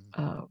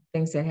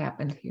things that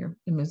happened here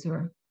in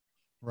Missouri.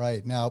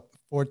 Right. Now,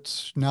 Fort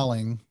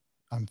Snelling,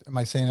 am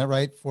I saying that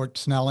right? Fort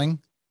Snelling?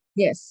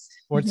 Yes.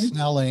 Fort Mm-hmm.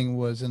 Snelling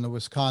was in the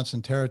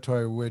Wisconsin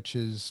Territory, which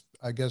is,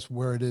 I guess,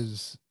 where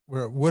it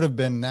would have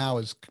been now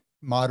is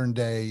modern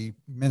day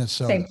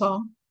Minnesota. St.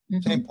 Paul.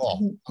 St. Mm-hmm. Paul.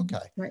 Mm-hmm.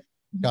 Okay. Right.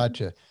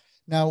 Gotcha.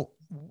 Now,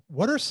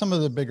 what are some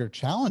of the bigger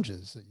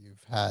challenges that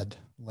you've had,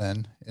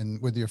 Lynne,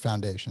 with your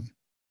foundation?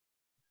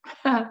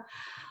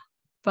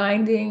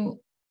 Finding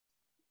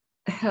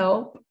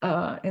help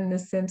in the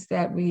sense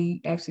that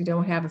we actually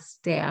don't have a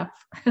staff.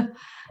 And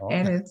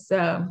Okay. it's,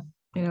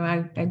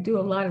 I do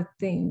a lot of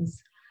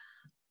things,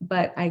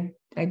 but I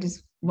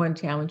just one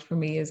challenge for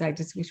me is I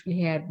just wish we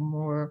had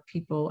more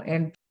people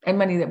and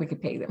money that we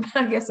could pay them.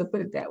 I guess I'll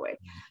put it that way.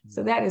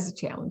 So that is a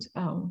challenge.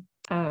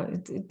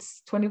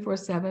 It's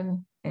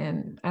 24/7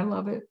 and I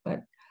love it,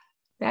 but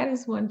that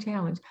is one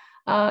challenge.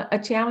 A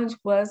challenge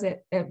was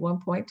at one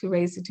point to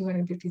raise the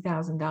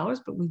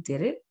 $250,000, but we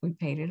did it. We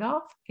paid it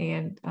off,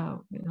 and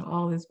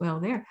all is well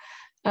there.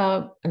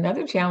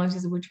 Another challenge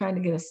is that we're trying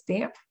to get a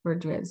stamp for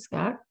Dred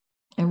Scott,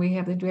 and we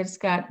have the Dred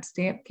Scott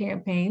stamp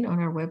campaign on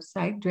our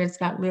website,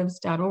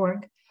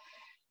 dredscottlives.org.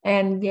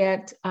 And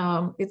yet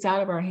it's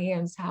out of our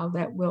hands how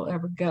that will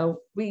ever go.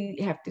 We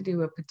have to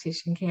do a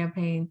petition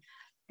campaign.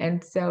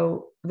 And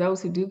so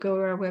those who do go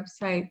to our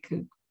website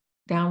could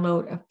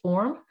download a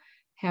form,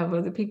 have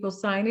other people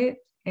sign it.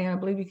 And I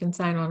believe you can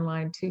sign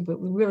online too, but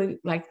we really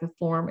like the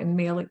form and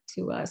mail it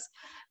to us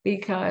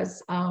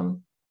because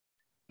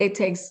it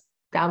takes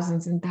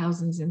thousands and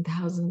thousands and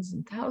thousands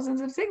and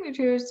thousands of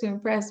signatures to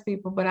impress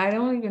people. But I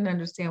don't even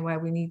understand why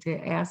we need to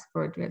ask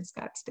for a Dred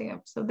Scott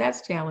stamp. So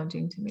that's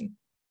challenging to me.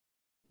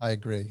 I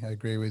agree. I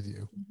agree with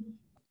you.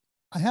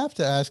 I have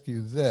to ask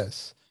you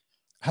this.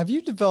 Have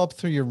you developed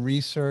through your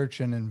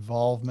research and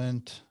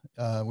involvement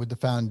with the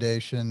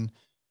foundation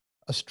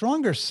a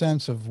stronger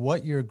sense of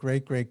what your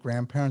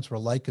great-great-grandparents were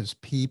like as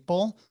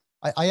people?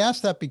 I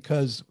ask that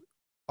because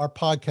our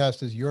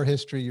podcast is your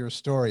history, your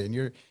story, and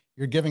you're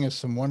giving us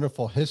some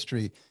wonderful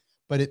history,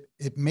 but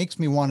it makes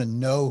me want to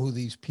know who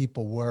these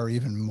people were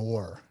even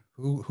more.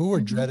 Who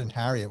were Dred and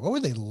Harriet? What were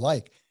they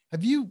like?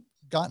 Have you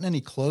gotten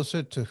any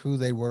closer to who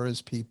they were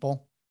as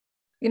people?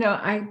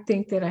 I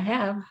think that I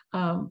have,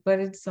 but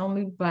it's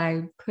only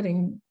by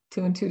putting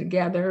two and two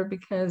together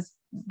because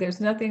there's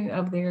nothing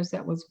of theirs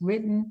that was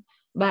written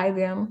by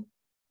them.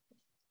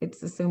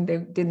 It's assumed they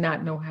did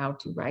not know how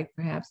to write,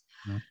 perhaps.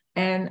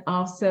 And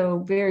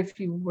also very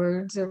few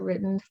words are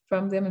written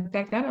from them. In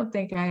fact, I don't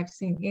think I have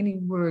seen any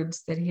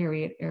words that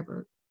Harriet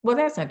ever, well,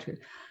 that's not true.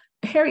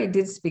 Harriet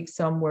did speak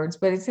some words,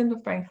 but it's in the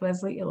Frank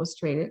Leslie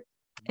Illustrated.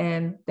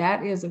 And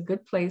that is a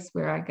good place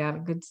where I got a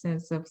good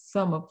sense of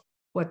some of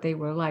what they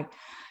were like.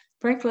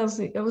 Frank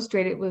Leslie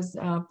Illustrated was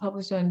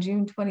published on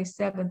June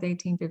 27th,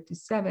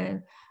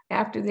 1857,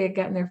 after they had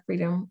gotten their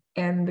freedom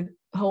and the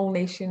whole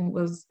nation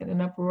was in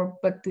an uproar,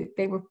 but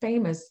they were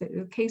famous.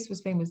 The case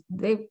was famous.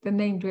 The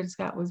name Dred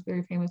Scott was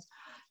very famous.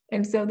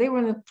 And so they were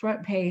on the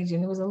front page,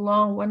 and it was a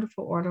long,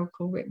 wonderful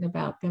article written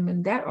about them.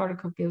 And that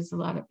article gives a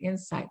lot of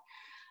insight.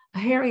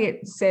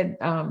 Harriet said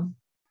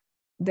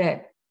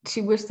that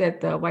she wished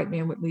that the white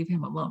man would leave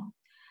him alone.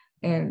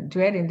 And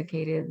Dred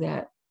indicated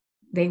that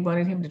they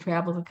wanted him to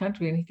travel the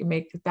country and he could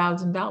make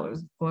 $1,000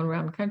 going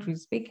around the country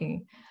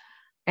speaking.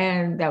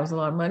 And that was a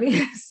lot of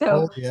money.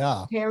 So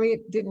yeah.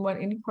 Harriet didn't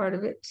want any part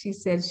of it. She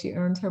said she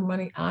earned her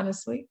money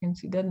honestly and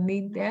she doesn't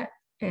need that.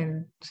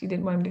 And she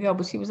didn't want him to go,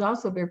 but she was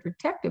also very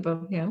protective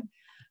of him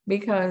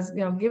because,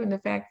 given the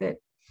fact that,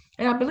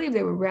 and I believe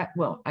they were,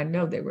 well, I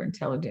know they were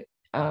intelligent.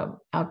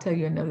 I'll tell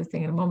you another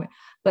thing in a moment,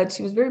 but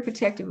she was very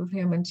protective of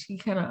him and she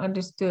kind of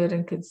understood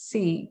and could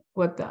see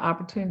what the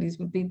opportunities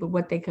would be, but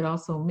what they could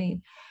also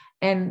mean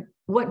and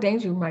what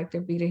danger might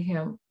there be to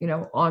him,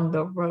 on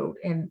the road.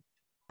 And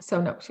so,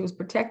 no, she was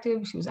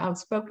protective, she was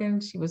outspoken,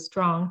 she was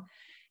strong.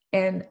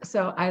 And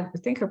so I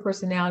think her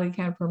personality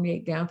kind of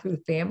permeate down through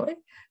the family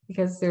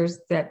because there's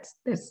that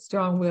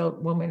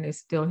strong-willed woman is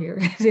still here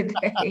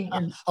today.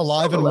 And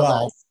alive and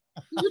well.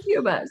 A few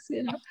of us,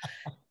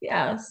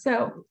 Yeah,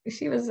 so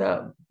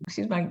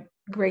she's my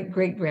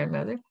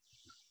great-great-grandmother.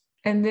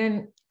 And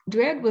then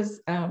Dred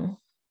was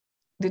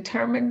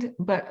determined,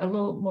 but a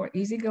little more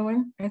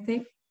easygoing, I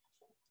think.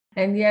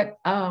 And yet,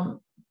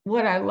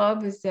 what I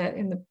love is that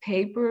in the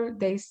paper,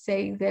 they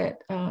say that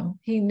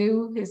he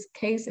knew his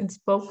case and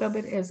spoke of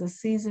it as a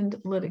seasoned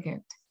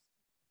litigant.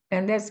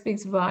 And that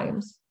speaks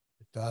volumes.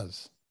 It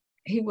does.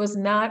 He was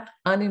not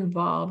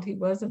uninvolved. He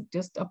wasn't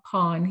just a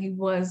pawn. He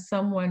was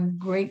someone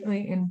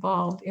greatly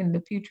involved in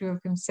the future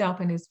of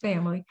himself and his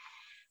family.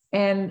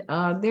 And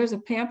there's a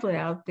pamphlet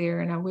out there,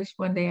 and I wish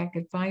one day I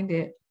could find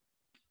it.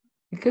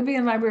 It could be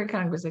in Library of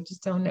Congress, I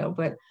just don't know.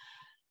 But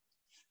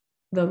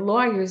the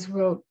lawyers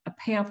wrote a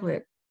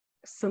pamphlet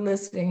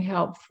soliciting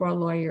help for a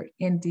lawyer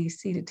in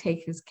DC to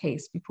take his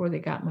case before they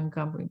got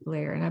Montgomery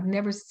Blair. And I've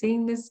never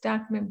seen this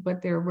document,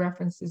 but there are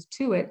references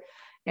to it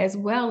as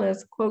well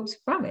as quotes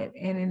from it.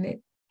 And in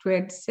it,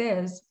 Dred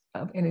says,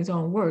 in his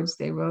own words,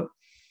 they wrote,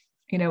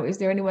 is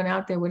there anyone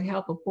out there would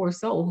help a poor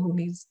soul who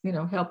needs,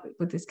 help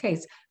with this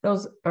case?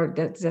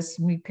 That's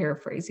me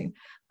paraphrasing.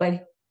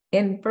 But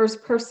in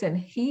first person,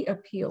 he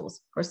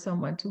appeals for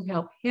someone to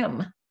help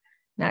him,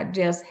 not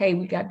just, hey,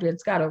 we got Dred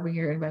Scott over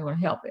here, anybody want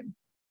to help him?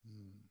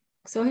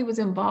 So he was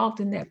involved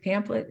in that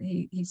pamphlet.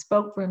 He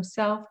spoke for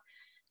himself.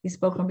 He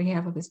spoke on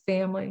behalf of his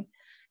family.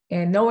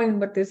 And knowing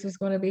what this was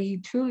going to be, he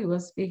truly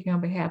was speaking on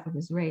behalf of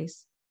his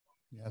race.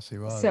 Yes, he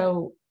was.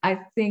 So I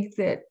think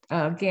that,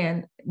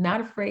 again,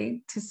 not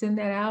afraid to send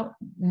that out,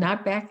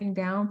 not backing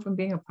down from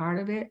being a part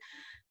of it.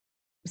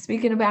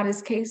 Speaking about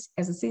his case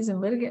as a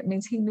seasoned litigant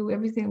means he knew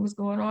everything that was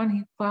going on.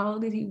 He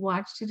followed it. He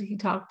watched it. He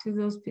talked to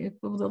those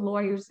people, the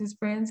lawyers, his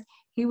friends.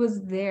 He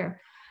was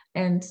there.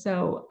 And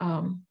so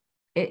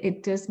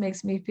it just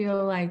makes me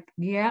feel like,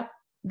 yeah,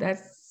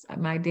 that's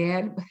my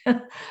dad.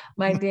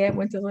 My dad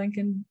went to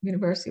Lincoln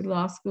University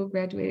Law School,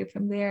 graduated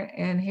from there,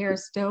 and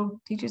Harris Stowe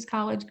Teachers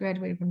College,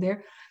 graduated from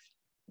there.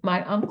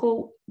 My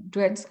uncle,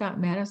 Dred Scott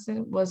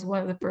Madison, was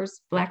one of the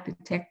first Black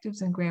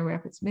detectives in Grand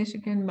Rapids,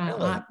 Michigan. My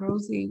Really? Aunt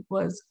Rosie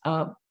was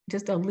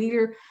just a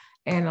leader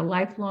and a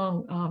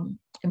lifelong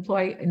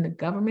employee in the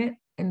government.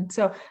 And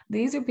so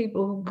these are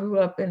people who grew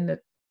up in the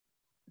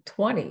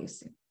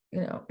 20s,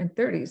 and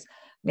 30s.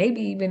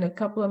 Maybe even a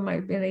couple of them might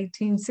have been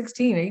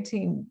 1916,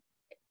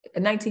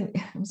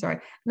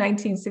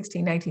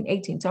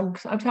 1918. So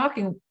I'm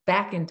talking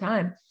back in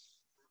time,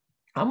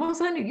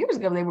 almost 100 years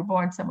ago, they were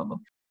born, some of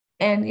them.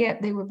 And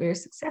yet they were very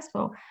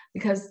successful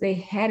because they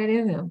had it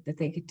in them that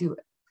they could do it.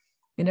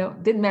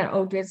 Didn't matter.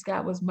 Oh, Dred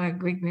Scott was my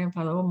great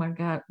grandfather. Oh my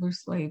God, we're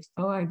slaves.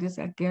 Oh, I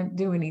can't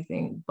do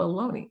anything.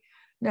 Baloney.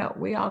 No,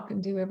 we all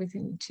can do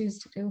everything we choose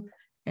to do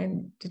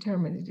and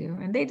determined to do.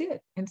 And they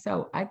did. And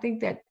so I think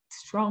that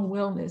strong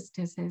willness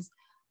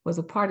was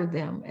a part of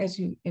them. As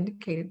you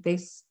indicated, they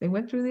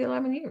went through the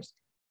 11 years.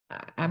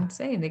 I'm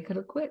saying they could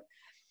have quit.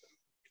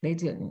 They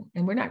didn't.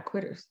 And we're not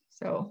quitters.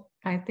 So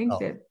I think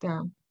that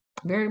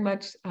very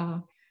much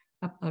a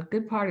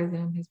good part of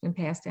them has been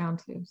passed down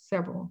to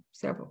several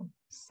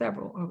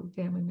of the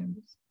family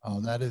members.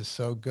 Oh, that is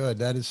so good.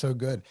 That is so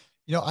good.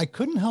 I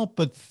couldn't help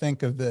but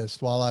think of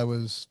this while I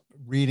was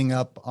reading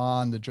up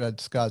on the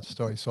Dred Scott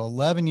story. So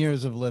 11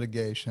 years of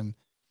litigation,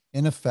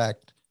 in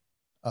effect,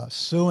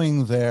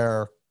 suing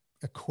their,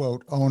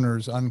 quote,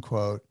 owners,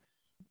 unquote.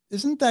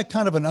 Isn't that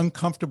kind of an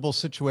uncomfortable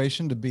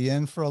situation to be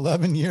in for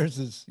 11 years?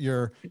 Is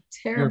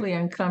terribly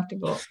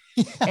uncomfortable.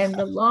 Yeah. And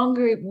the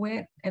longer it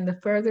went and the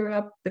further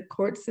up the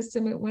court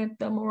system it went,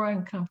 the more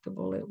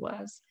uncomfortable it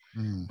was.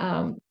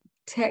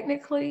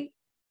 Technically,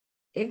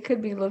 it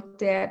could be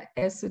looked at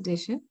as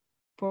sedition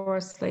for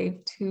a slave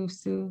to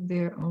sue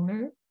their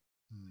owner.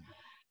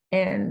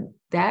 And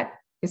that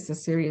is a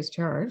serious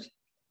charge.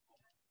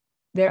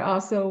 There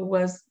also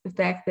was the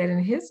fact that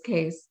in his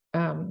case,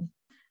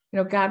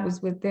 God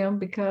was with them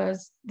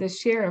because the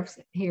sheriffs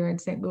here in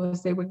St.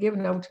 Louis, they were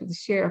given over to the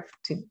sheriff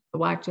to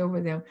watch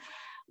over them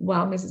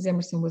while Mrs.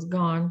 Emerson was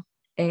gone.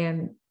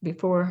 And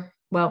before,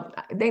 well,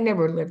 they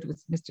never lived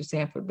with Mr.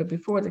 Sanford, but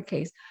before the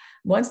case,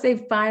 once they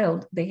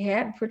filed, they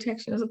had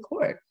protection as a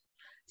court.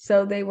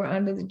 So they were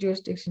under the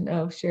jurisdiction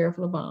of Sheriff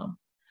LeBaum.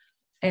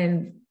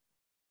 And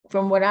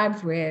from what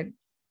I've read,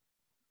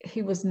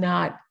 he was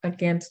not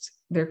against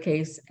their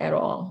case at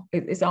all.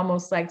 It's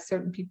almost like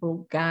certain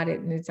people got it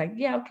and it's like,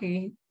 yeah,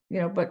 okay,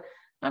 but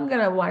I'm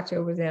going to watch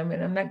over them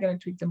and I'm not going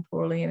to treat them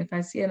poorly. And if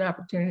I see an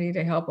opportunity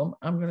to help them,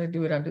 I'm going to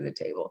do it under the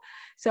table.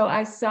 So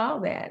I saw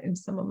that in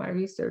some of my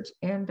research.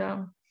 And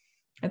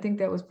I think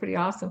that was pretty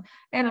awesome.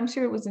 And I'm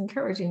sure it was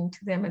encouraging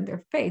to them in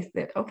their faith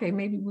that, okay,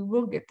 maybe we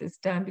will get this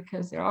done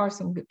because there are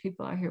some good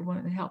people out here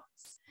wanting to help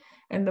us.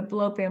 And the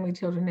Blow family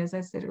children, as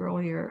I said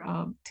earlier,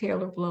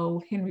 Taylor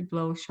Blow, Henry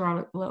Blow,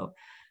 Charlotte Blow,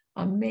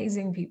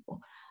 amazing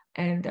people.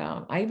 And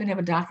I even have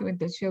a document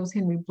that shows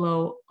Henry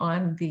Blow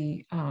on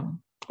the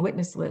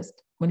witness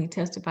list when he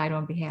testified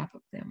on behalf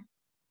of them.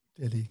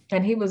 Did he?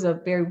 And he was a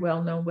very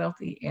well-known,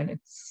 wealthy, and a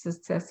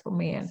successful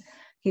man.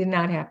 He did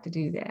not have to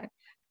do that.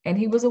 And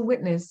he was a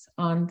witness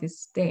on the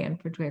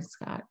stand for Dred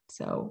Scott.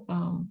 So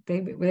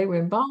they were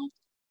involved.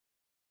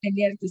 And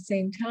yet at the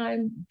same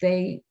time,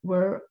 they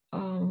were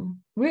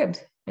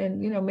ribbed and,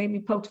 maybe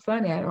poked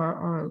fun at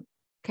or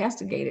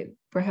castigated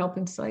for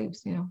helping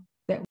slaves.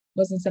 That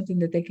wasn't something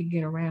that they could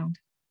get around.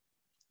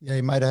 Yeah,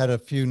 he might have had a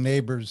few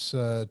neighbors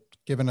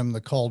giving him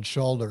the cold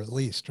shoulder, at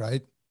least,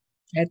 right?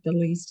 At the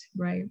least,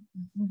 right.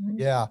 Mm-hmm.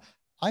 Yeah.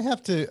 I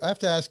have to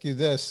ask you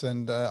this,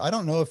 and I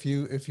don't know if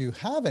you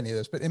have any of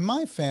this, but in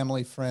my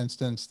family, for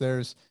instance,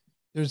 there's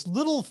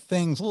little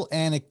things, little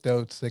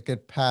anecdotes that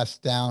get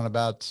passed down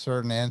about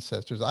certain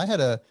ancestors. I had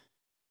a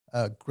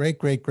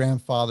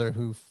great-great-grandfather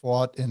who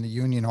fought in the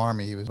Union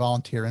Army. He was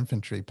volunteer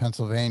infantry,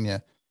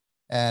 Pennsylvania,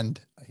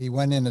 and he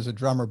went in as a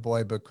drummer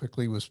boy, but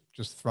quickly was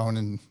just thrown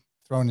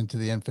into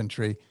the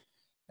infantry.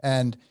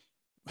 And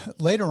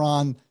later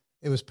on,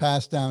 it was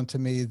passed down to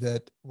me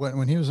that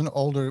when he was an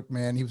older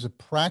man, he was a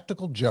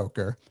practical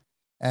joker,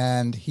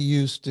 and he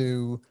used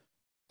to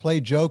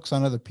play jokes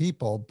on other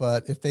people.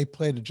 But if they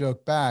played a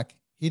joke back,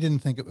 he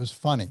didn't think it was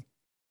funny.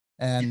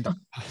 And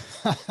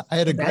I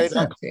had a great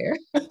uncle.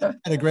 I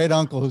had a great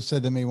uncle who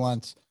said to me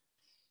once,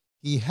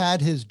 he had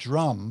his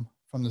drum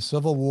from the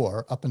Civil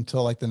War up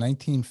until like the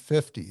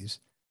 1950s.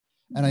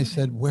 And I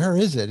said, where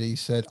is it? He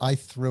said, I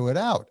threw it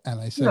out.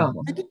 And I said,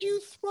 why did you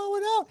throw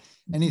it out?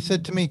 And he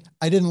said to me,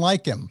 I didn't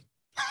like him.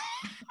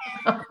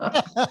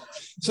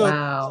 So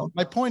wow.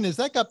 My point is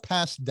that got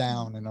passed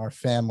down in our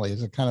family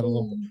as a kind of a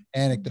little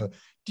anecdote.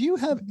 Do you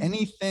have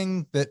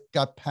anything that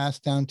got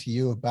passed down to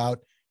you about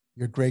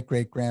your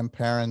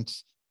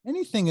great-great-grandparents?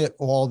 Anything at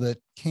all that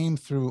came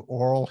through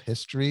oral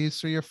histories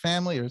through your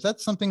family? Or is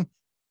that something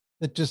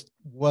that just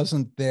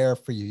wasn't there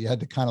for you? You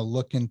had to kind of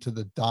look into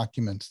the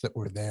documents that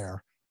were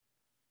there.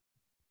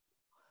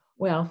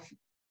 Well,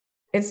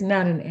 it's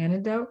not an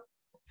anecdote.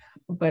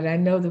 but I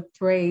know the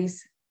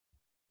phrase,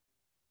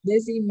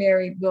 Lizzie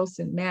married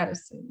Wilson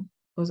Madison,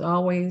 was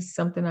always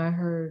something I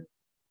heard.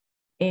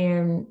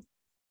 And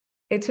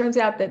it turns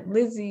out that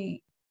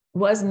Lizzie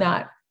was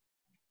not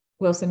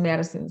Wilson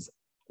Madison's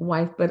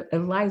wife, but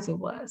Eliza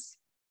was.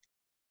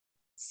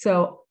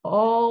 So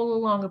all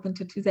along up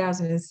until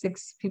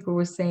 2006, people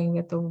were saying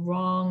that the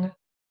wrong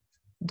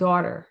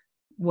daughter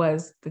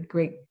was the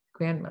great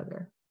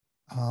grandmother.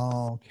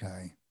 Oh,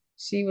 okay.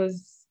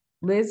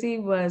 Lizzie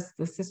was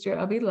the sister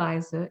of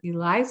Eliza.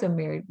 Eliza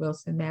married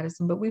Wilson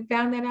Madison, but we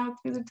found that out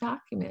through the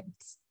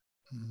documents.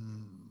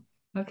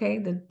 Okay,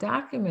 the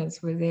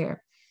documents were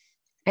there.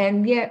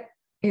 And yet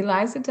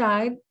Eliza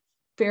died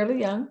fairly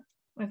young,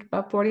 like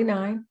about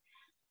 49.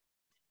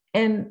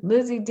 And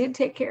Lizzie did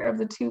take care of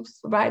the two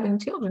surviving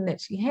children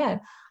that she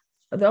had.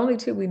 The only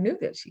two we knew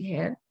that she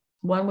had,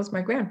 one was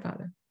my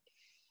grandfather.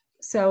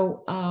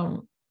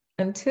 So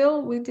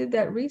until we did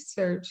that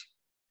research,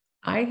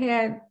 I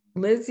had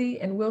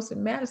Lizzie and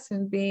Wilson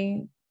Madison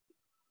being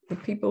the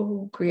people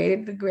who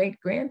created the great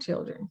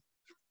grandchildren,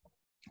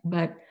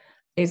 but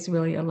it's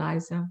really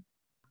Eliza.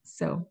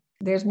 So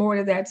there's more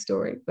to that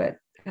story, but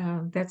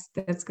that's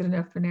good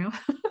enough for now.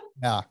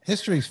 Yeah,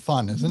 history's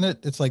fun, isn't it?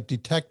 It's like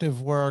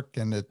detective work,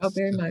 and it's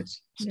very much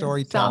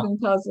storytelling, solving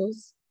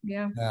puzzles.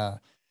 Yeah,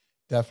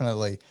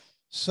 definitely.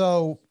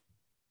 So,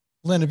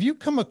 Lynne, have you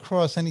come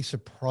across any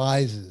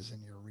surprises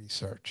in your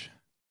research?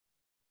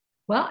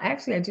 Well,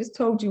 actually, I just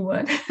told you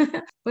one.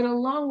 But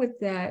along with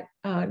that,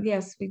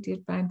 yes, we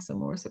did find some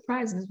more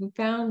surprises. We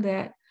found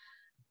that,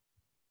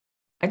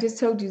 I just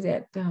told you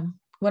that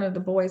one of the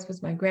boys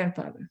was my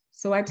grandfather.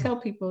 So I tell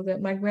people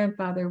that my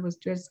grandfather was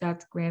Dred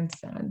Scott's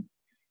grandson,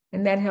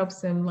 and that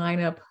helps them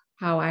line up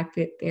how I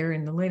fit there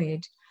in the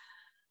lineage.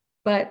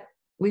 But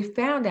we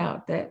found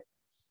out that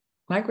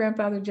my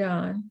grandfather,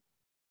 John,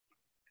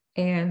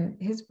 and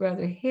his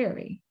brother,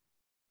 Harry,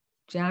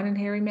 John and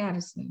Harry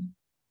Madison,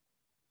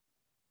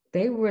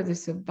 they were the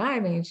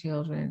surviving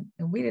children,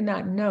 and we did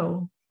not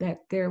know that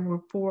there were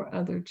 4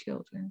 other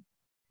children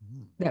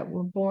that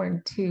were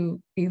born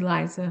to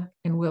Eliza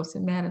and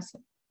Wilson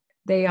Madison.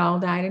 They all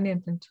died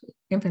in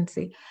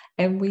infancy,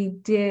 and we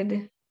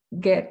did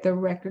get the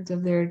records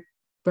of their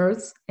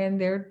births and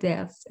their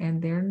deaths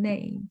and their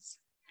names.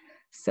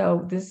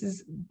 So this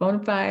is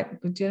bona fide,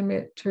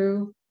 legitimate,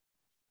 true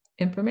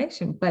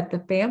information, but the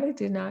family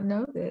did not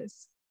know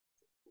this.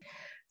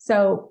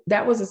 So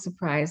that was a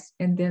surprise.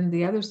 And then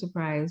the other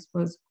surprise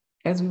was,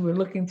 as we were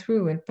looking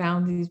through and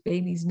found these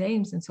babies'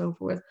 names and so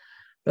forth,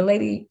 the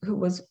lady who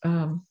was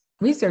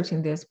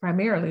researching this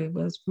primarily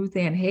was Ruth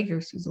Ann Hager.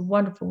 She's a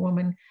wonderful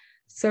woman,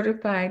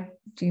 certified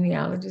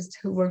genealogist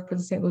who worked for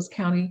the St. Louis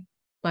County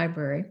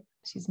Library.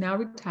 She's now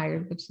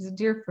retired, but she's a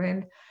dear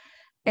friend.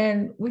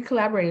 And we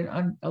collaborated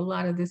on a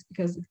lot of this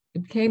because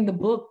it became the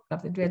book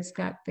of the Dred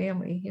Scott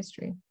family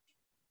history.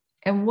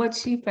 And what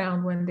she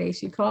found one day,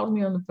 she called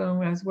me on the phone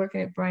when I was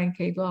working at Brian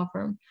Cave Law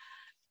Firm.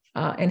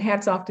 And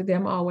hats off to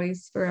them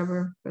always,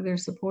 forever, for their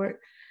support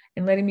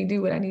and letting me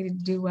do what I needed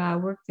to do while I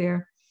worked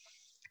there.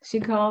 She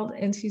called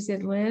and she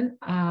said, Lynne,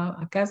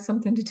 I've got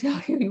something to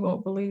tell you. You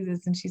won't believe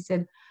this. And she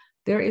said,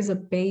 there is a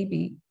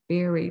baby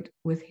buried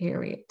with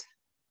Harriet.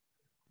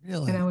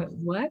 Really? And I went,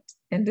 what?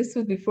 And this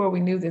was before we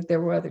knew that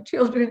there were other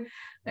children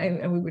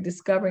and we were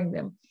discovering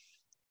them.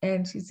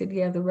 And she said,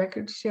 yeah, the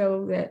records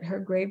show that her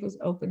grave was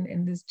open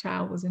and this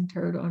child was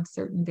interred on a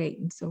certain date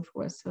and so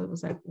forth. So it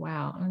was like,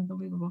 wow,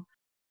 unbelievable.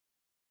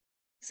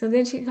 So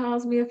then she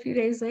calls me a few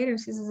days later and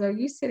she says, are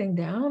you sitting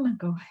down? I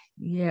go,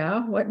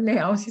 yeah, what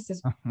now? She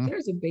says,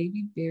 there's a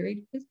baby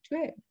buried with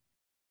Dred.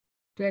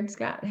 Dred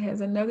Scott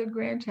has another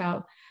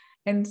grandchild.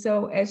 And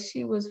so as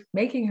she was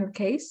making her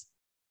case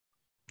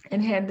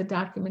and had the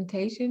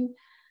documentation,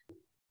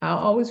 I'll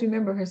always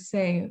remember her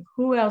saying,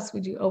 who else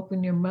would you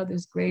open your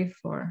mother's grave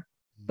for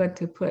but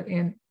to put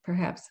in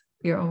perhaps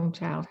your own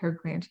child, her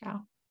grandchild?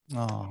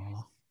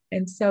 Oh.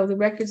 And so the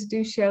records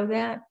do show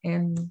that,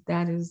 and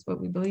that is what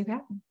we believe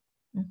happened.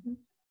 Mm-hmm.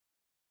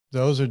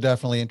 Those are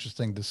definitely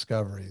interesting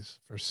discoveries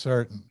for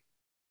certain.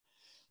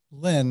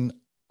 Lynne,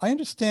 I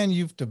understand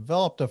you've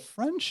developed a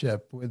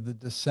friendship with the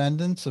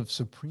descendants of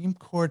Supreme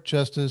Court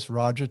Justice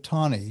Roger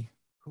Taney,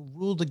 who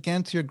ruled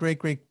against your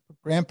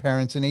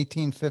great-great-grandparents in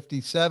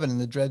 1857 in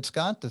the Dred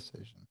Scott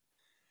decision.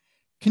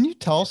 Can you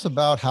tell us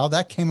about how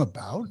that came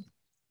about?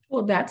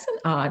 Well, that's an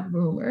odd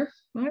rumor.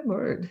 My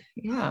word.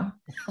 Yeah.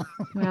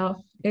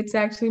 Well, it's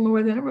actually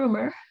more than a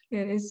rumor.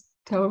 It is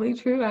totally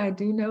true. I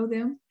do know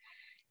them.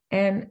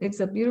 And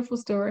it's a beautiful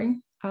story.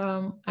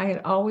 I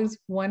had always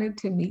wanted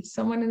to meet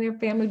someone in their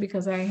family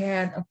because I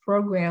had a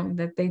program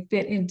that they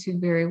fit into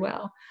very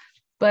well,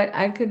 but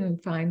I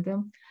couldn't find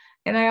them.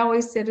 And I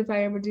always said, if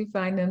I ever do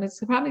find them, it's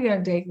probably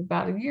going to take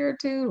about a year or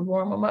two to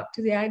warm them up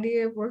to the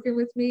idea of working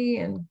with me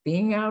and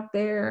being out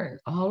there and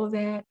all of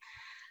that.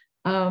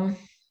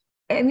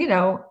 And, you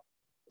know,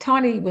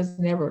 Tawny was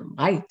never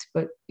liked,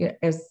 but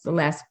as the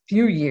last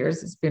few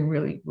years, it's been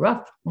really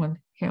rough on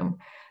him,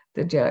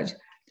 the judge.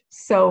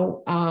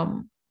 So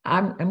I'm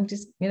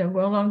just, going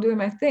along doing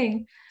my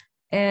thing.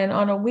 And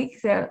on a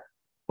week that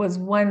was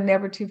one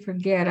never to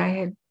forget. I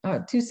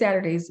had 2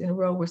 Saturdays in a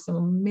row where some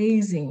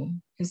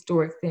amazing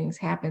historic things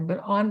happened.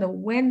 But on the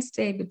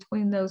Wednesday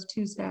between those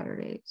 2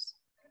 Saturdays,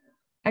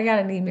 I got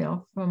an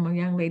email from a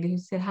young lady who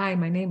said, "Hi,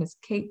 my name is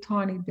Kate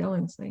Tawney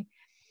Billingsley.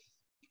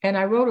 And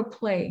I wrote a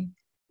play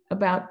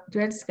about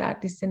Dred Scott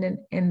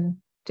descendant and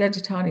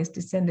Judge Tawney's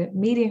descendant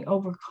meeting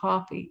over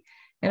coffee.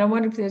 And I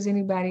wonder if there's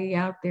anybody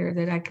out there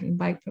that I can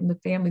invite from the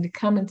family to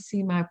come and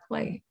see my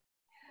play."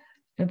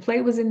 And the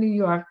play was in New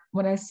York.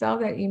 When I saw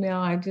that email,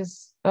 I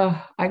just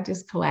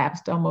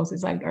collapsed almost.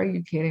 It's like, are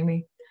you kidding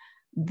me?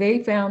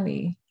 They found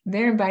me.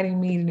 They're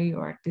inviting me to New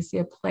York to see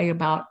a play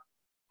about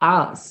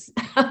us,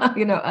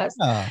 us.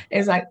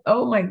 It's like,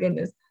 oh my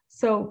goodness.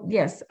 So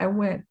yes, I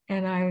went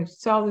and I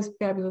saw this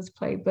fabulous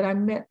play, but I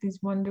met these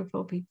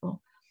wonderful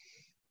people.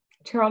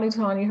 Charlie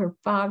Tawney, her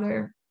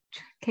father,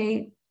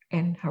 Kate,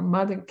 and her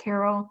mother,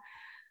 Carol,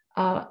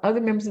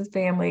 other members of the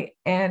family.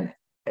 And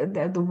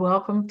the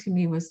welcome to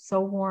me was so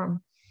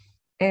warm.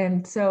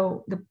 And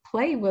so the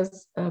play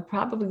was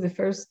probably the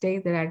first day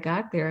that I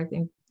got there. I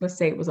think, let's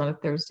say it was on a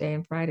Thursday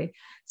and Friday.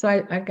 So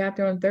I got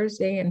there on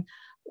Thursday,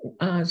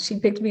 and she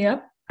picked me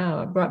up,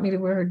 brought me to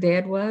where her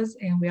dad was,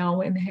 and we all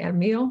went and had a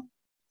meal.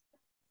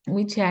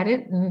 We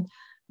chatted, and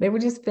they were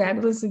just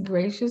fabulously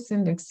gracious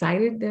and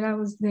excited that I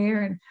was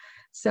there. And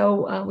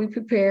so we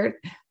prepared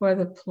for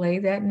the play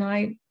that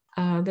night.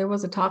 There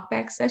was a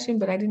talkback session,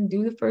 but I didn't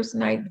do the first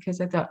night because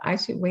I thought I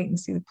should wait and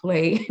see the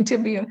play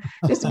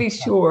just to be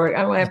sure.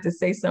 I don't have to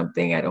say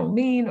something I don't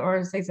mean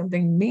or say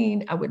something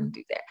mean. I wouldn't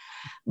do that.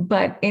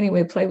 But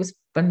anyway, play was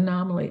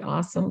phenomenally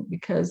awesome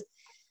because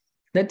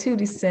the two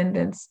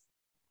descendants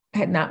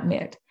had not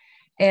met.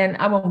 And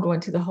I won't go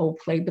into the whole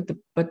play, but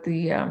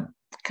the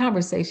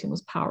conversation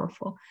was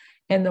powerful.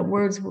 And the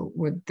words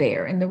were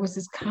there. And there was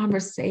this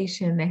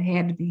conversation that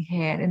had to be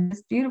had. And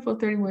this beautiful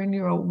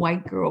 31-year-old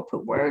white girl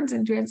put words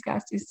in Dred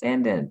Scott's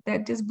descendant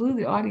that just blew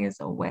the audience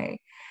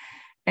away.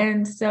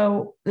 And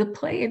so the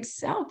play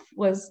itself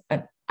was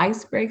an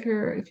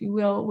icebreaker, if you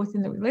will,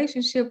 within the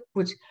relationship,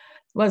 which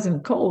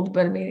wasn't cold,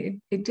 but I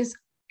mean,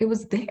 it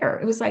was there.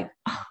 It was like,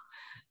 oh,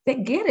 they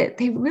get it.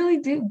 They really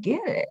do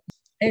get it.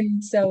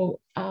 And so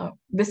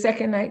the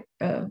second night,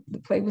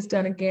 the play was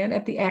done again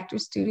at the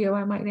Actors Studio,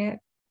 I might add.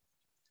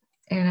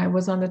 And I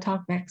was on the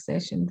talkback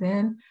session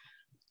then.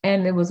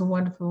 And it was a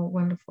wonderful,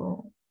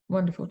 wonderful,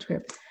 wonderful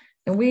trip.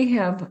 And we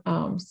have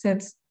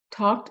since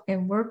talked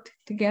and worked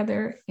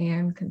together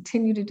and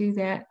continue to do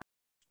that.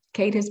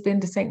 Kate has been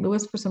to St.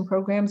 Louis for some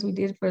programs we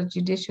did for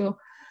Judicial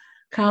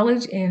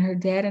College, and her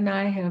dad and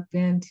I have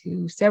been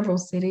to several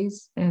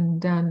cities and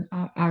done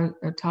our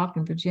talk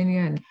in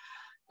Virginia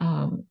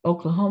and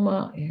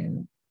Oklahoma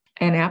and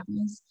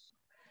Annapolis.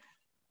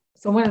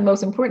 So one of the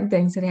most important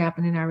things that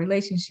happened in our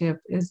relationship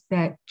is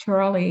that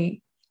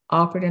Charlie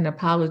offered an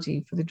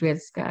apology for the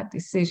Dred Scott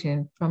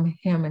decision from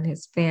him and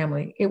his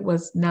family. It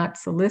was not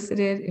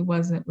solicited. It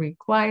wasn't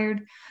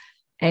required.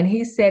 And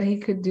he said he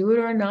could do it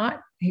or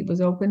not. He was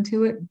open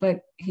to it,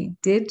 but he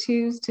did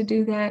choose to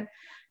do that.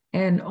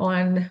 And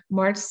on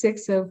March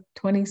 6th of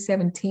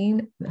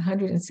 2017, the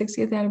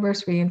 160th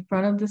anniversary, in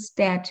front of the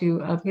statue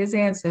of his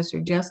ancestor,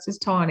 Justice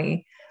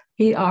Tawney,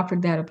 he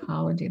offered that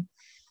apology.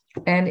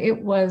 And it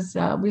was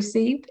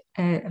received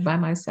by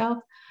myself.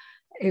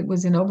 It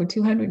was in over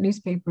 200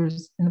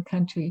 newspapers in the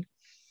country,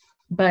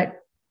 but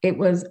it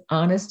was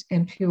honest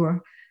and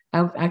pure.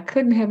 I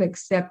couldn't have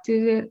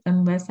accepted it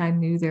unless I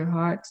knew their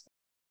hearts.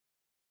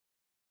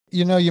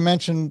 You know, you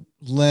mentioned,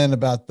 Lynn,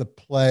 about the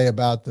play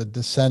about the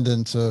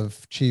descendants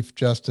of Chief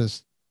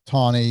Justice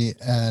Tawney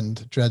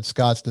and Dred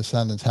Scott's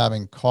descendants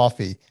having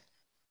coffee.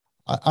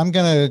 I'm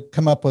going to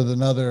come up with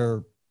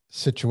another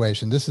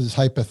situation. This is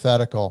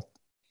hypothetical.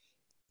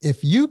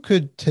 If you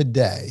could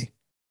today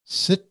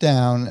sit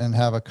down and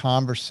have a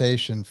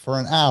conversation for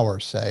an hour,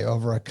 say,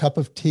 over a cup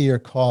of tea or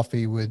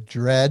coffee with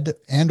Dred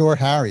and or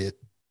Harriet,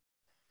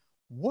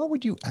 what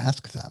would you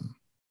ask them?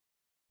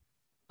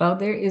 Well,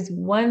 there is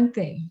one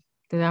thing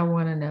that I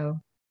want to know.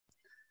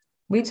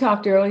 We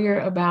talked earlier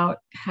about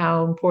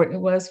how important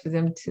it was for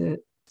them to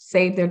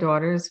save their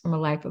daughters from a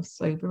life of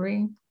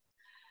slavery.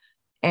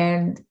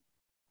 And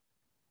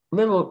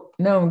little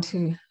known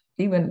to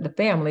even the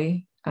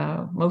family,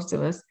 most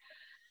of us,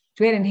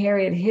 Dred and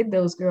Harriet hid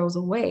those girls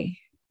away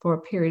for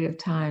a period of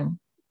time.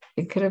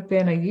 It could have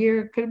been a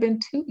year, it could have been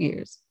 2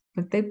 years,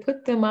 but they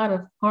put them out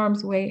of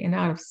harm's way and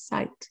out of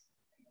sight.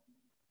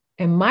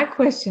 And my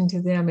question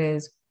to them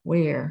is,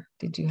 where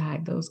did you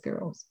hide those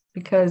girls?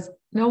 Because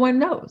no one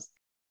knows.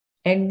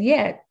 And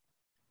yet,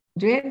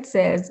 Dred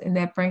says in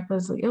that Frank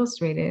Leslie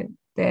Illustrated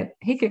that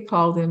he could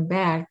call them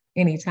back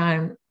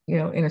anytime,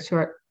 in a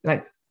short,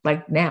 like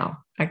now.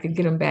 I could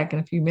get them back in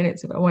a few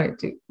minutes if I wanted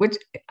to, which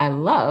I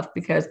love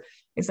because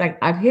it's like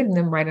I've hidden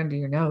them right under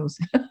your nose.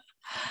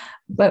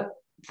 but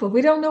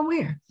we don't know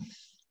where.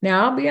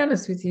 Now, I'll be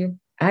honest with you.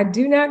 I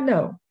do not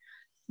know,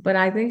 but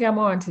I think I'm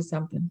on to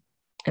something.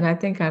 And I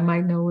think I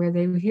might know where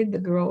they hid the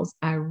girls.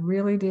 I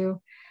really do.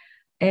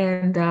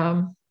 And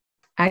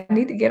I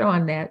need to get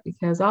on that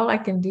because all I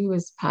can do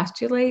is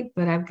postulate,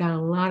 but I've got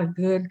a lot of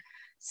good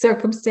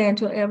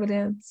circumstantial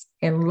evidence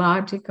and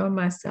logic on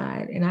my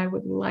side. And I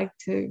would like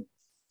to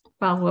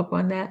follow up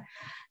on that.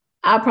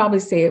 I'll probably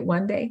say it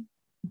one day,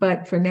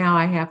 but for now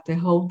I have to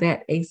hold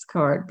that ace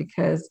card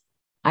because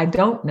I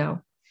don't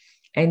know.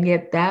 And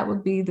yet that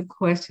would be the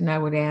question I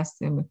would ask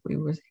them if we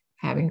were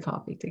having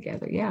coffee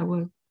together. Yeah, I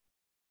would.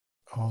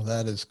 Oh,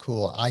 that is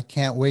cool. I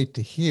can't wait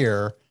to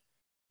hear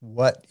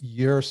what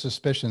your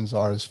suspicions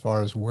are as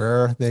far as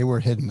where they were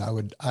hidden.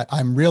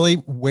 I'm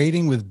really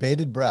waiting with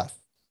bated breath.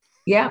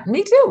 Yeah,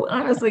 me too,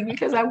 honestly,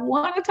 because I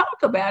want to talk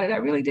about it. I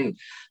really do.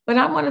 But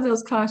I'm one of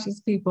those cautious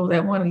people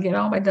that want to get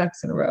all my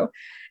ducks in a row.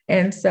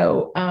 And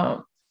so I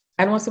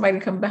don't want somebody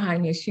to come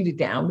behind me and shoot it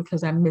down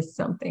because I missed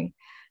something.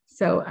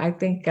 So I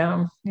think,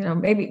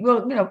 maybe,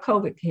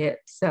 COVID hit.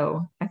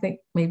 So I think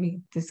maybe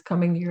this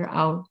coming year,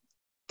 I'll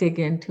dig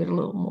into it a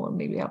little more.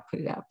 Maybe I'll put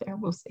it out there.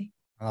 We'll see.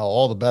 Well,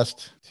 all the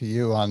best to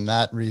you on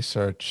that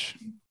research.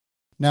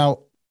 Now,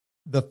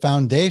 the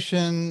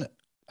foundation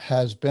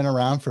has been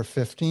around for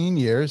 15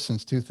 years,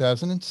 since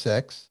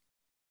 2006.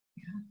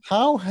 Yeah.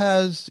 How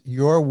has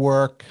your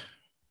work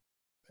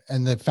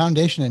and the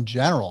foundation in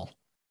general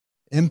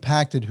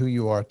impacted who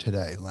you are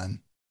today, Lynne?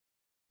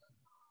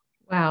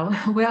 Wow.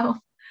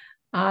 Well,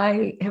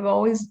 I have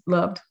always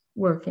loved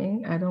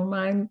working. I don't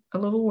mind a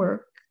little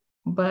work,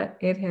 but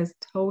it has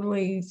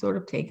totally sort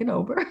of taken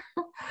over.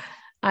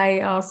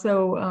 I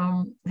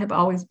also have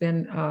always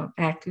been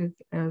active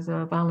as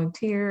a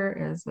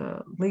volunteer, as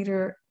a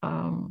leader,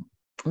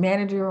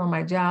 manager on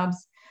my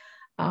jobs.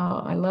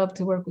 I love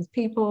to work with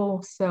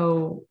people.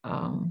 So,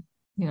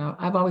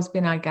 I've always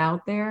been like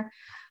out there.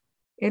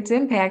 It's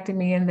impacted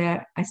me in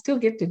that I still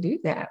get to do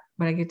that,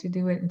 but I get to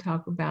do it and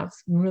talk about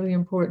some really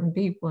important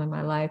people in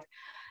my life,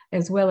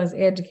 as well as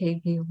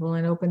educate people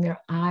and open their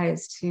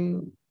eyes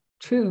to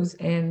truths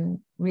and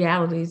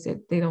realities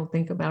that they don't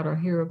think about or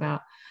hear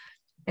about.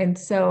 And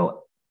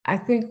so I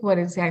think what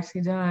it's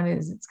actually done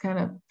is it's kind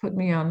of put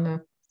me on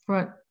the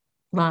front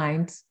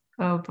lines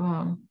of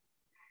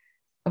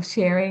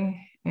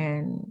sharing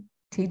and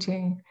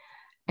teaching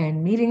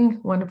and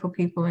meeting wonderful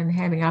people and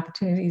having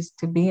opportunities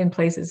to be in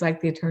places like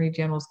the Attorney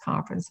General's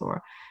Conference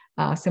or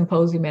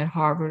symposium at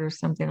Harvard or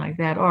something like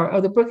that, or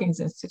the Brookings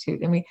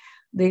Institute. I mean,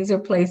 these are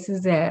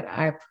places that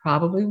I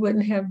probably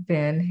wouldn't have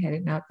been had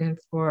it not been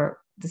for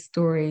the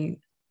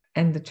story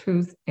and the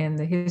truth and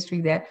the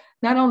history that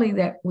not only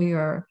that we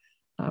are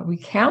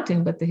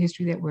recounting, but the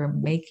history that we're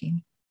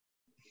making.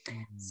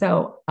 Mm-hmm.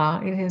 So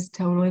it has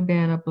totally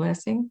been a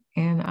blessing,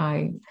 and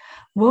I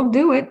will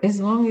do it as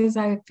long as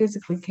I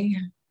physically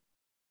can.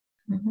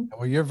 Mm-hmm.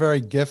 Well, you're a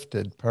very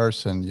gifted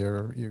person.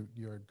 You're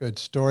a good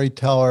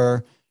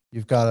storyteller.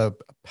 You've got a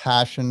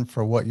passion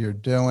for what you're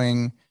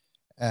doing,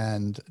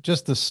 and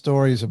just the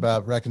stories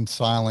about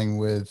reconciling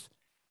with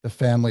the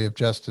family of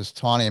Justice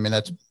Taney. I mean,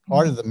 that's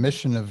part of the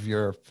mission of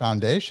your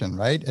foundation,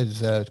 right?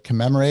 Is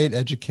commemorate,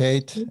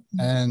 educate,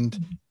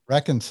 and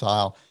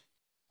reconcile.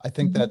 I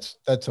think that's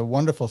a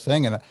wonderful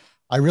thing, and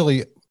I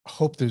really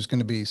hope there's going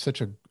to be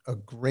such a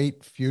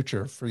great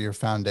future for your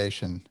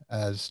foundation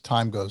as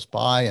time goes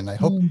by, and I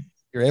hope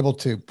you're able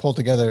to pull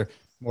together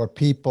more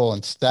people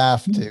and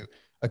staff to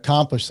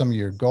accomplish some of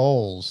your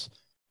goals.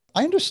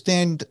 I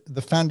understand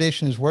the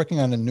foundation is working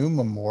on a new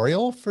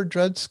memorial for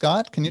Dred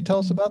Scott. Can you tell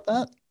us about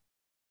that?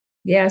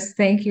 Yes,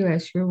 thank you. I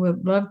sure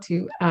would love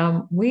to.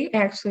 We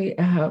actually,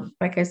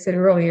 like I said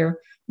earlier,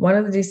 one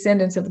of the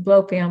descendants of the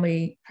Blow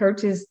family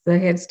purchased the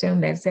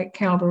headstone that's at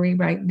Calvary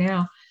right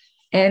now.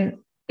 And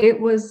it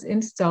was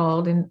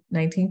installed in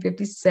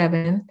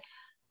 1957.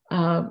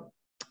 A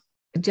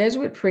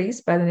Jesuit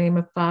priest by the name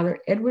of Father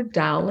Edward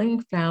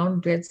Dowling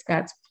found Dred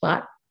Scott's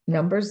plot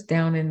numbers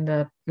down in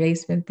the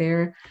basement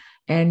there.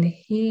 And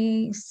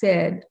he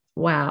said,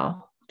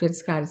 wow, Dred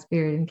Scott is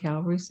buried in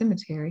Calvary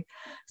Cemetery.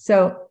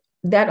 So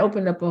that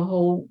opened up a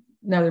whole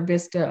another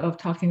vista of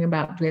talking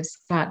about Dred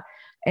Scott.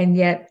 And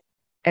yet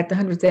at the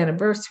 100th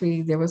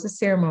anniversary, there was a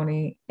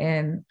ceremony,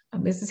 and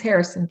Mrs.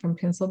 Harrison from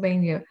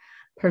Pennsylvania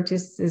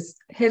purchased this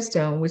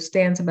headstone, which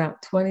stands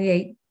about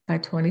 28 by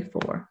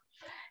 24.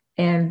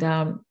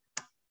 And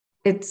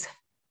it's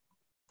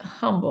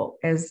humble,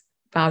 as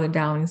Father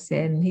Dowling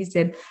said. And he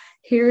said,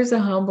 here's a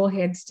humble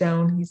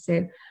headstone. He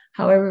said,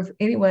 however, if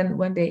anyone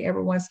one day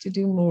ever wants to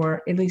do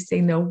more, at least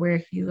they know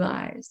where he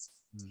lies.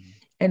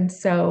 And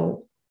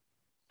so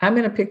I'm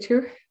in a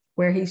picture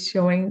where he's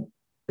showing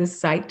the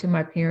site to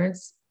my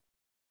parents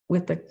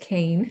with a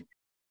cane,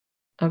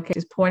 okay,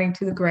 just pointing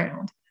to the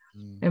ground.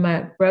 And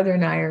my brother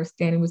and I are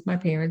standing with my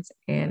parents,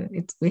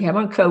 and we have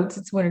on coats,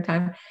 it's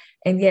wintertime.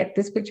 And yet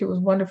this picture was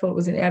wonderful. It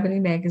was in Ebony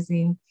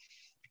magazine.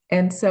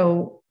 And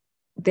so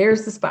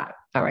there's the spot.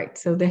 All right,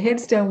 so the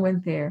headstone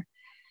went there.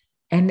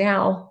 And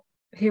now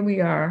here we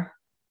are,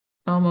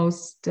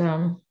 almost,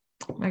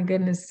 my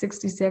goodness,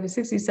 60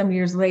 some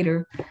years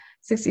later,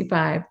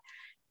 65.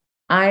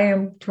 I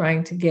am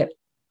trying to get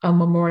a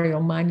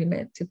memorial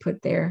monument to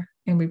put there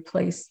and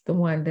replace the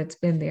one that's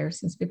been there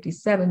since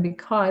 57,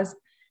 because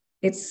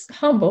it's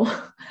humble,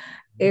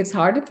 it's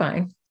hard to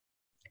find,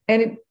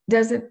 and it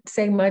doesn't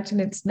say much, and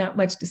it's not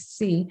much to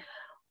see.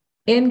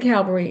 in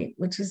Calvary,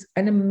 which is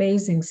an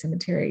amazing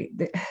cemetery.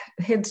 The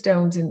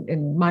headstones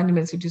and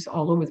monuments are just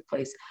all over the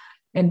place.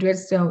 And Dred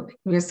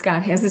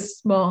Scott has this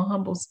small,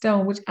 humble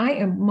stone, which I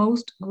am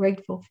most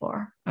grateful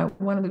for. I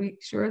want to be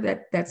sure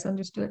that that's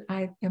understood.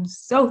 I am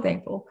so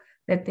thankful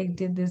that they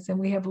did this, and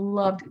we have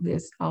loved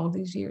this all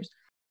these years.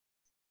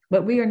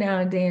 But we are now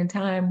in a day and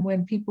time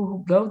when people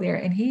who go there,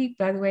 and he,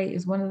 by the way,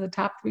 is one of the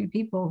top 3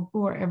 people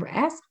who are ever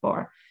asked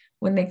for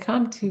when they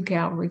come to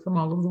Calvary from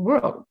all over the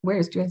world.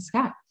 Where's Dred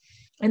Scott?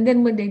 And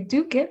then when they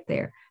do get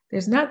there,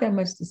 there's not that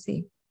much to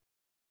see.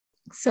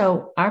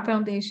 So our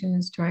foundation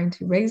is trying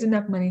to raise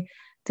enough money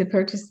to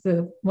purchase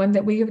the one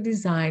that we have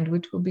designed,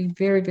 which will be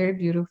very, very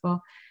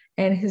beautiful.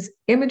 And his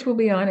image will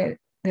be on it.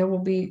 There will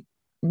be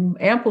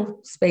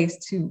ample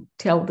space to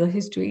tell the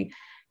history.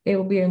 It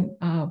will be in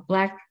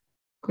black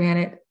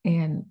granite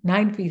and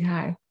 9 feet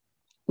high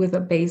with a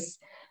base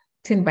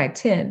 10 by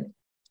 10.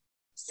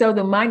 So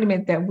the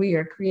monument that we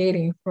are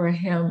creating for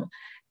him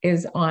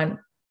is on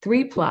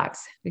 3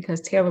 plots,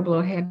 because Taylor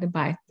Blow had to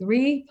buy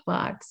 3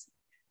 plots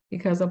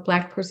because a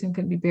Black person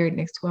couldn't be buried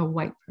next to a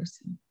white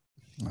person.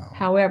 Oh.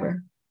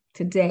 However,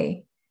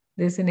 today,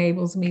 this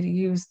enables me to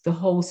use the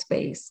whole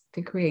space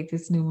to create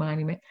this new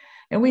monument.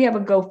 And we have a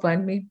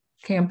GoFundMe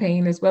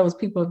campaign, as well as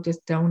people have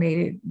just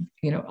donated,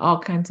 all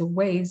kinds of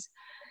ways,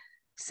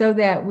 so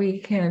that we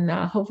can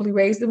hopefully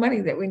raise the money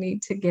that we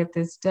need to get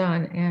this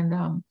done.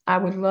 And I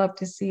would love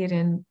to see it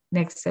in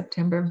next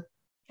September.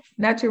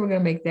 Not sure we're going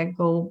to make that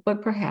goal,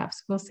 but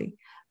perhaps we'll see.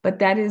 But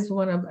that is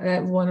one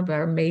of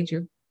our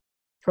major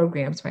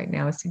programs right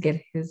now, is to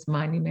get his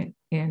monument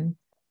in.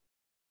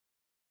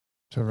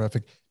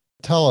 Terrific.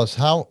 Tell us,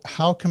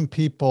 how can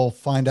people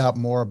find out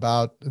more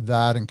about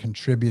that and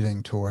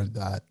contributing toward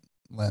that,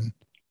 Lynne?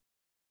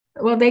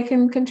 Well, they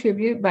can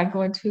contribute by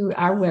going to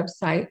our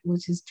website,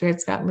 which is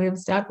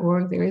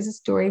dredscottlives.org. There is a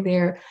story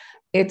there.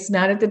 It's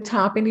not at the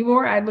top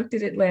anymore. I looked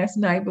at it last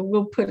night, but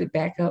we'll put it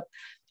back up.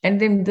 And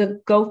then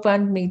the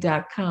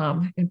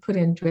GoFundMe.com, and put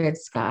in Dred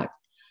Scott,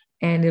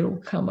 and it'll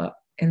come up,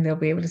 and they'll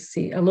be able to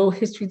see a little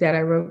history that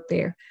I wrote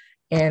there,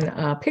 and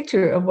a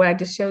picture of what I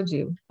just showed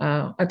you.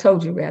 I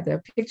told you, rather,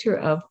 a picture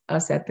of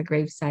us at the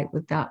gravesite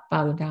with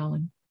Father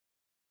Dowling.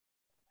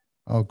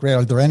 Oh, great.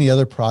 Are there any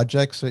other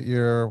projects that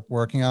you're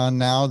working on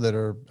now that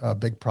are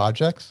big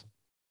projects?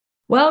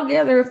 Well,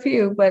 yeah, there are a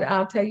few, but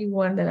I'll tell you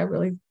one that I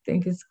really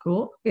think is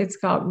cool. It's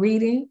called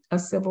Reading, a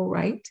Civil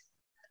Right.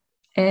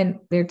 And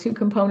there are 2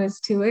 components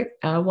to it.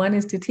 One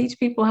is to teach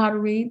people how to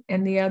read,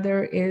 and the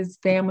other is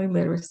family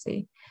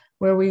literacy,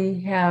 where we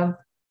have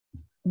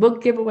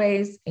book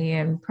giveaways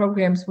and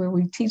programs where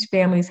we teach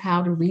families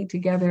how to read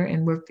together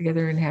and work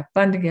together and have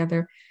fun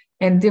together,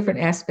 and different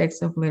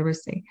aspects of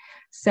literacy.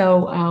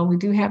 So we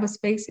do have a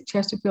space at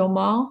Chesterfield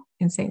Mall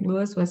in St.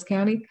 Louis, West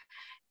County,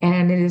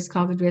 and it is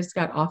called the Dred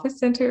Scott Office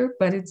Center,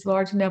 but it's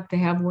large enough to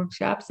have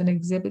workshops and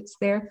exhibits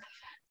there.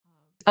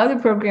 Other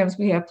programs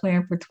we have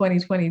planned for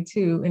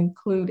 2022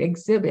 include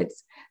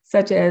exhibits,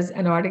 such as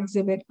an art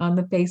exhibit on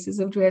the faces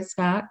of Dred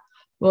Scott.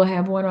 We'll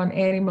have one on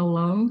Annie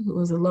Malone, who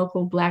was a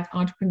local Black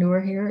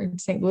entrepreneur here in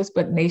St. Louis,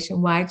 but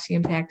nationwide, she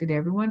impacted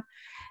everyone.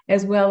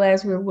 As well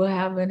as we'll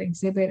have an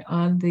exhibit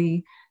on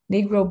the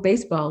Negro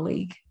Baseball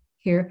League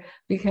here,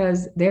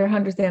 because their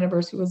 100th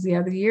anniversary was the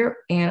other year,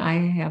 and I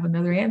have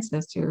another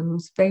ancestor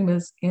who's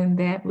famous in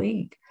that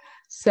league.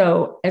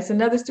 So it's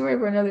another story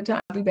for another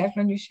time. I'll be back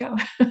on your show.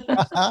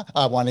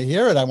 I want to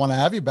hear it. I want to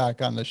have you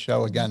back on the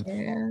show again.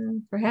 Yeah,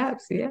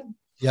 perhaps, yeah.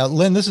 Yeah,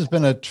 Lynne, this has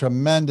been a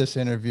tremendous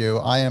interview.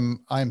 I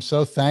am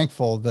so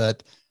thankful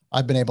that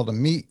I've been able to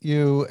meet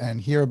you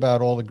and hear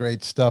about all the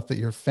great stuff that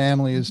your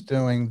family is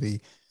doing, the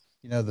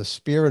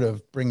spirit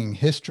of bringing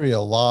history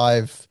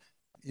alive,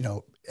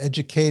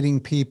 educating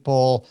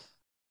people,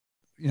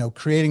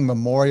 creating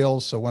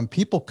memorials. So when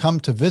people come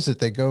to visit,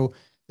 they go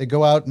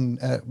out, and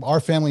our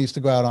family used to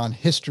go out on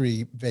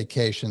history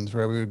vacations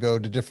where we would go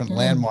to different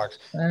landmarks.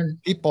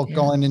 People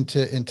going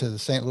into the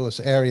St. Louis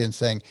area and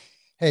saying,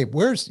 hey,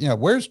 where's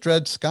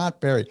Dred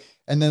Scott buried?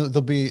 And then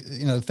there'll be,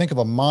 think of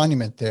a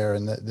monument there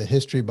and the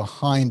history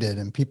behind it,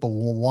 and people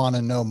will want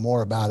to know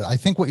more about it. I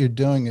think what you're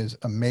doing is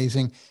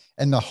amazing.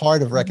 And the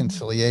heart of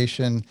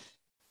reconciliation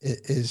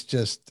is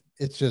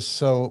it's just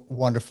so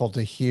wonderful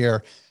to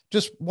hear.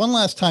 Just one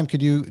last time,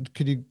 could you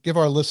give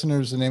our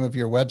listeners the name of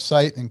your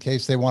website in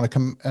case they want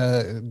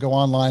to go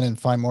online and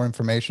find more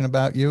information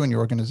about you and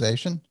your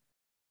organization?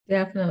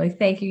 Definitely.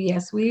 Thank you.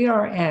 Yes, we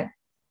are at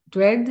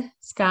Dred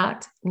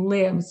Scott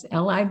Lives,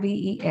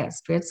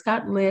 Lives,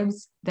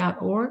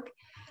 dredscottlives.org.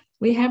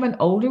 We have an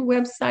older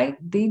website,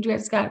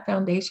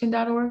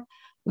 thedredscottfoundation.org.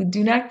 We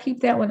do not keep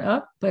that one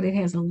up, but it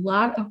has a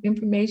lot of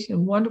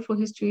information, wonderful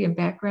history and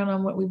background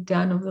on what we've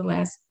done over the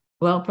last,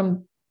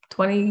 from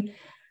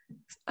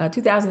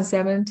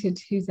 2007 to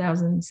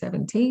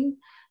 2017.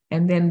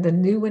 And then the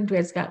new one,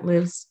 Dred Scott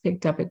Lives,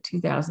 picked up at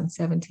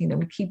 2017. And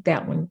we keep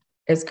that one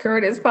as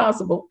current as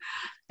possible.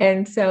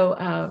 And so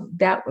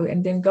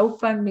and then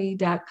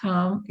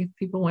GoFundMe.com if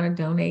people want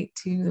to donate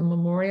to the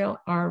memorial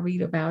or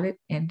read about it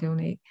and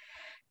donate.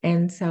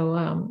 And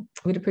so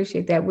we'd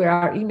appreciate that.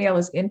 Our email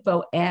is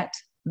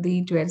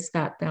the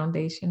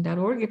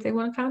dredscottfoundation.org if they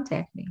want to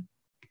contact me.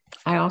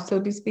 I also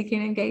do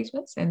speaking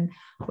engagements and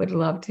would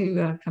love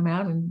to come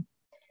out and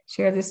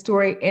share this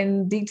story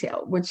in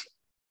detail, which,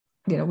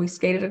 we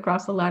skated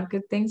across a lot of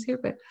good things here,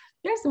 but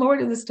there's more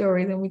to the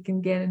story than we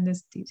can get in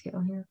this detail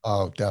here.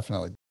 Oh,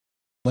 definitely.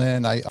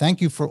 Lynne, I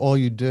thank you for all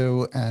you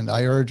do, and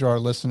I urge our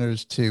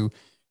listeners to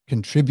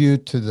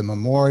contribute to the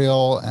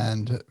memorial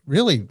and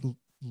really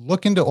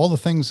look into all the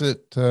things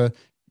that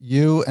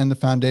you and the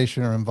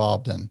foundation are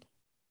involved in.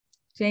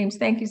 James,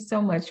 thank you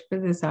so much for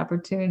this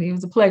opportunity. It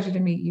was a pleasure to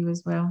meet you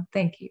as well.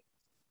 Thank you.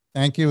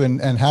 Thank you,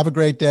 and have a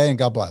great day, and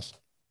God bless.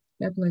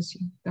 God bless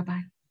you.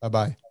 Bye-bye.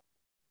 Bye-bye.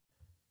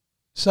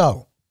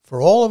 So,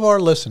 for all of our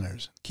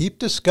listeners, keep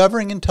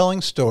discovering and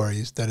telling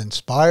stories that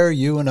inspire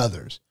you and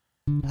others.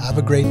 Have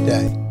a great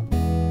day.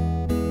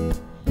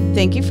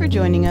 Thank you for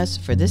joining us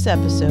for this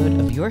episode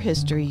of Your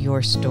History,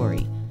 Your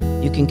Story.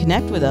 You can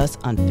connect with us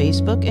on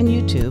Facebook and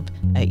YouTube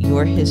at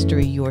Your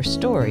History, Your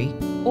Story,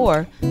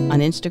 or on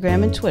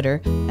Instagram and Twitter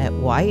at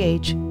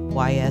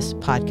YHYS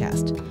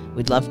Podcast.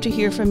 We'd love to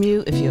hear from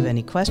you if you have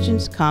any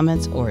questions,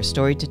 comments, or a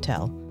story to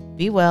tell.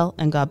 Be well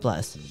and God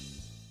bless.